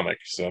Duck comic.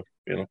 So,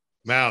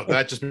 Wow,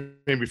 that just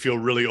made me feel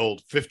really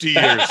old. 50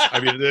 years. I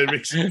mean, that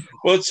makes...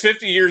 Well, it's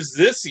 50 years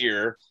this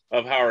year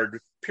of Howard,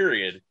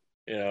 period.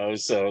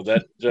 So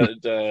that...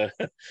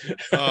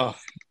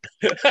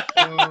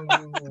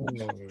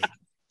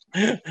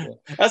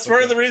 That's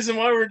part of the reason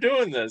why we're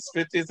doing this.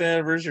 50th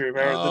anniversary of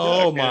Howard the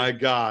Duck. Oh, my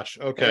gosh.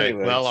 Okay.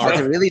 Anyway, well,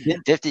 has it really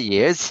been 50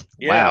 years?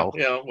 Yeah, wow.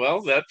 Yeah,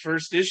 well, that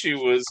first issue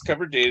was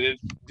cover dated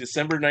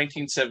December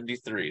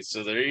 1973.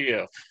 So there you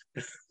go.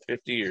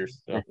 50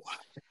 years. So.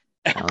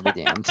 I'll be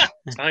damned.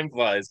 Time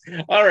flies.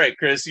 All right,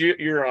 Chris,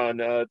 you're on.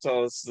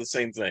 Tell us the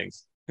same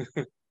things.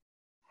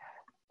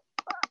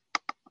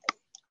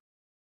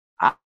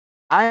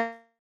 I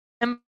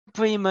am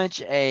pretty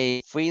much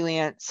a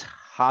freelance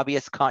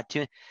hobbyist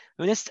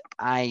cartoonist.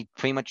 I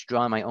pretty much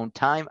draw in my own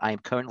time. I'm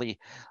currently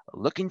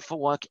looking for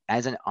work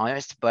as an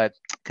artist, but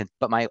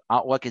my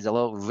artwork is a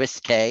little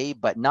risque,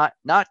 but not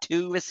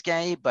too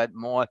risque, but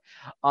more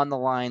on the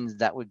lines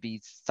that would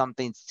be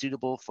something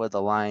suitable for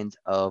the lines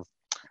of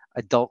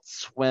Adult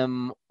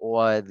Swim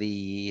or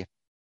the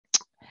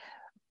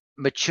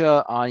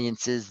mature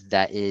audiences.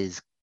 That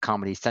is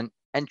Comedy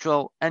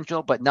Central,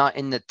 but not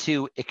in the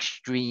too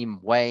extreme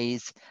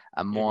ways.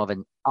 I'm more of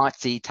an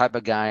artsy type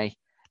of guy.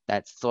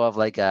 That's sort of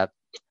like a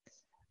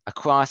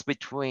cross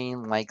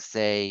between, like,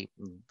 say,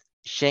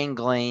 Shane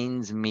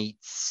Glaine's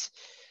meets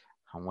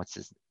what's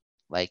his,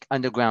 like,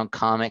 underground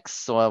comics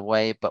sort of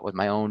way, but with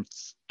my own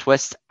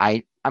twist.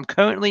 I'm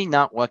currently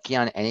not working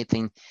on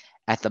anything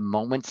at the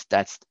moment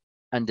that's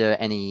under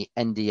any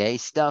NDA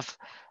stuff.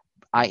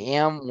 I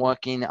am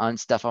working on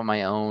stuff on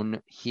my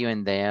own here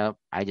and there.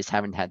 I just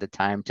haven't had the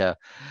time to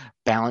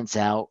balance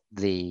out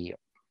the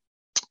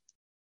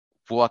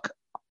work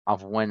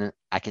of when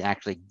I can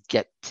actually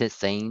get to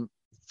saying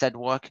said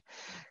work.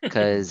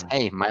 Because,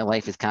 hey, my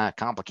life is kind of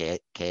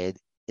complicated,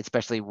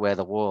 especially where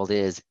the world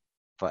is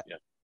for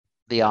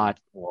the art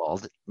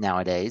world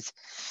nowadays,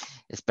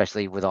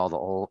 especially with all the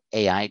old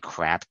AI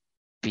crap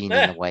being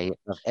in the way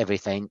of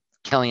everything,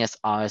 killing us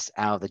artists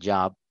out of the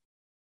job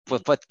for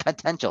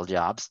potential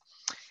jobs.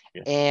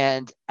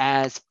 And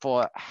as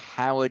for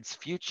Howard's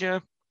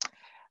future,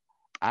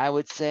 I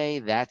would say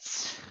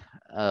that's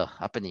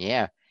up in the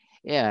air.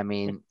 Yeah, I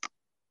mean,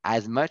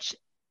 as much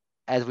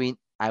as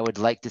I would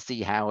like to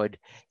see Howard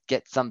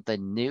get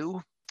something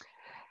new,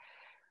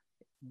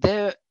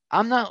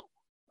 I'm not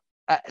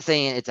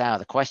saying it's out of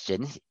the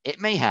question.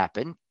 It may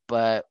happen,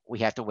 but we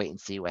have to wait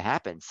and see what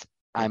happens.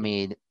 I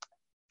mean,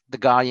 the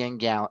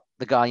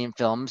Guardian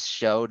films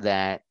showed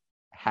that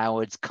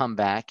Howard's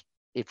comeback,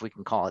 if we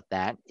can call it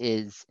that,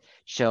 is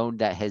shown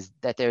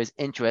that there is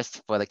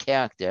interest for the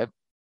character.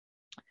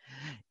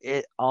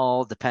 It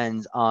all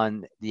depends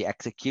on the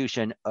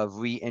execution of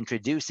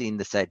reintroducing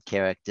the said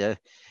character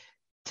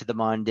to the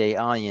modern day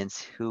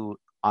audience who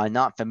are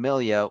not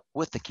familiar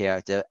with the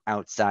character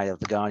outside of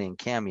the Guardian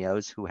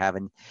cameos, who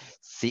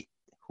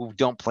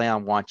don't plan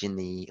on watching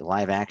the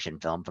live action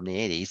film from the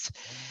 80s.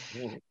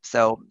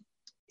 So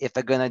if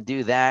they're gonna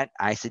do that,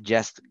 I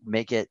suggest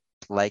make it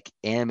like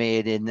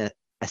animated in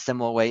a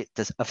similar way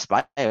of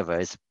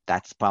Spider-Verse.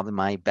 That's probably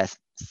my best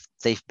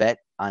safe bet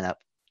on a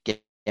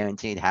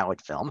guaranteed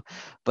Howard film.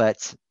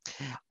 But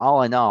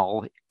all in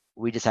all,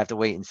 we just have to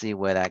wait and see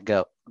where that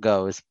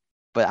goes.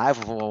 But I,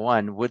 for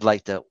one, would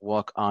like to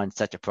work on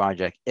such a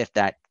project if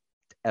that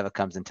ever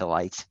comes into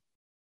light.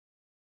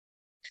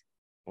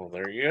 Well,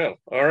 there you go.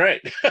 All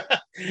right.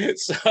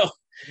 So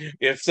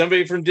if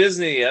somebody from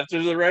Disney,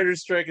 after the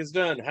writer's strike is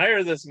done,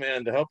 hire this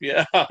man to help you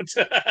out.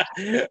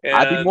 And,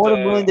 I'd be more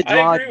than willing to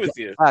draw I agree with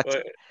you.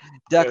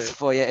 Ducks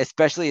for you,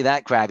 especially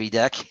that Krabby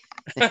Duck.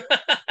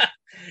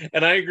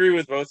 And I agree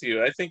with both of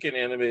you. I think an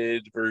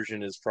animated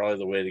version is probably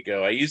the way to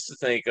go. I used to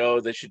think,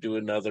 they should do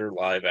another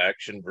live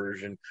action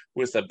version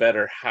with a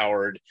better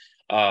Howard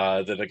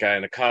than a guy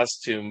in a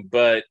costume.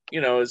 But,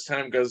 as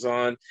time goes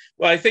on,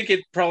 well, I think it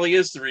probably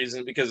is the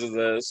reason because of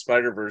the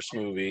Spider-Verse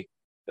movie.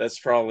 That's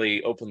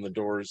probably opened the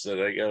doors that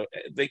I go,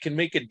 they can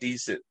make a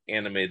decent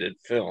animated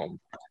film.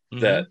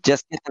 That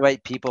just get the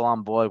right people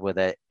on board with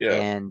it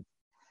and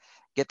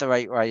get the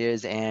right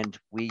writers, and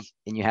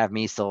you have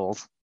me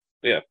sold.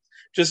 Yeah.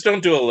 Just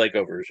don't do a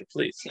Lego version,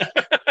 please.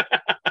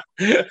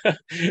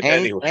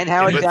 Anyway. And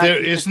Howard, but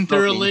isn't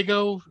there a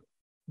Lego?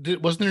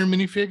 Wasn't there a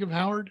minifig of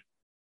Howard?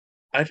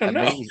 I don't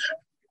know.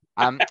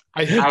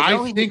 I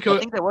think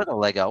there was a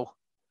Lego.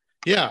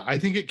 Yeah, I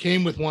think it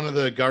came with one of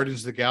the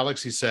Guardians of the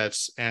Galaxy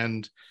sets,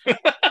 and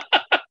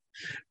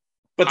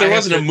but there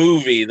wasn't a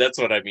movie. That's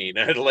what I mean.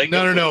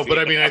 No. But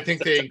I mean, I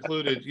think they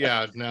included.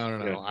 Yeah,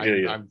 no.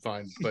 I'm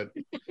fine. But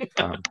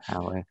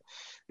Howard.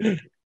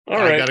 All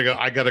right.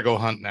 I gotta go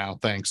hunt now.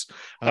 Thanks.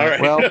 All right.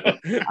 Well,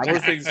 more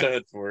things to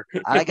head for.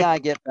 I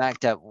gotta get back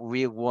to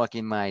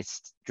reworking my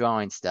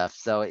drawing stuff.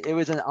 So it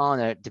was an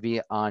honor to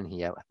be on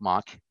here,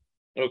 Mark.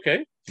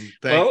 Okay.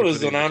 Well, it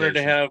was an honor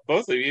to have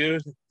both of you,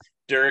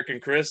 Derek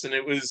and Chris, and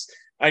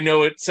I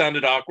know it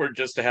sounded awkward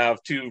just to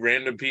have two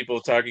random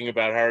people talking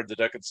about Howard the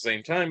Duck at the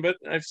same time, but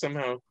I've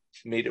somehow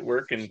made it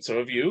work, and so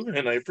have you,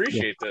 and I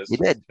appreciate this. You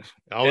did.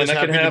 And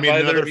I can have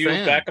either of you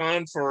back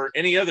on for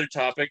any other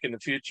topic in the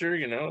future.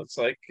 It's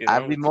like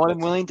I'd be more than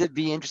willing to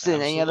be interested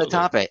in any other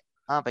topic.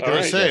 I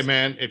gotta say,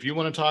 man, if you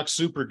want to talk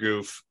Super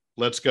Goof,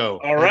 let's go.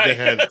 All right.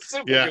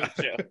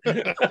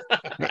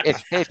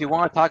 If you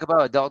want to talk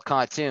about adult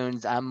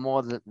cartoons, I'm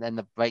more than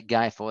the right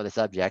guy for the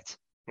subject.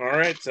 All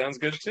right, sounds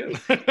good too.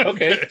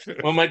 Okay,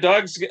 well, my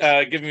dog's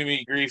giving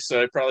me grief,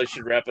 so I probably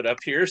should wrap it up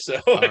here. So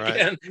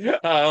again,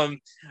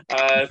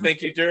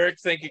 thank you, Derek.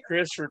 Thank you,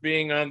 Chris, for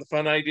being on the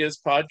Fun Ideas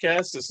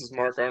podcast. This is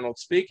Mark Arnold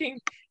speaking,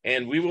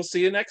 and we will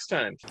see you next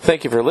time.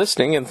 Thank you for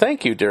listening, and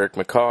thank you, Derek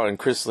McCaw and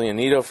Chris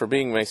Leonido, for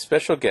being my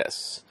special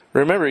guests.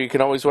 Remember, you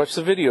can always watch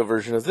the video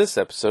version of this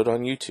episode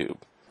on YouTube.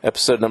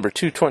 Episode number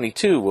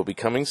 222 will be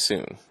coming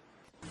soon.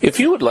 If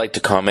you would like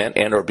to comment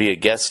and or be a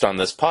guest on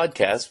this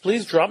podcast,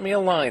 please drop me a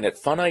line at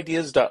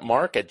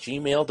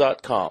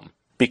funideas.mark@gmail.com.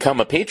 Become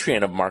a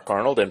Patreon of Mark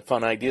Arnold and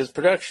Fun Ideas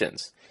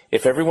Productions.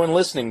 If everyone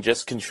listening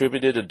just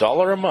contributed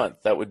 $1 a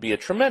month, that would be a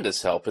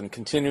tremendous help in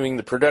continuing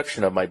the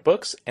production of my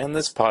books and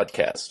this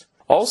podcast.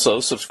 Also,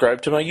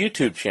 subscribe to my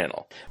YouTube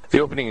channel. The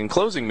opening and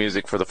closing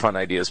music for the Fun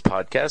Ideas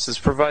podcast is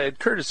provided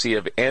courtesy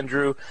of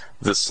Andrew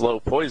the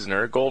Slow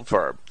Poisoner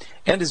Goldfarb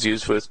and is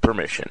used with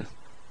permission.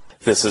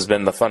 This has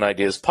been the Fun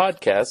Ideas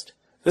Podcast.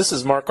 This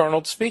is Mark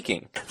Arnold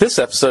speaking. This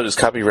episode is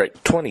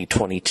copyright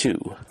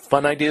 2022.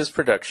 Fun Ideas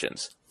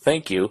Productions.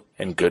 Thank you,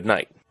 and good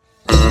night.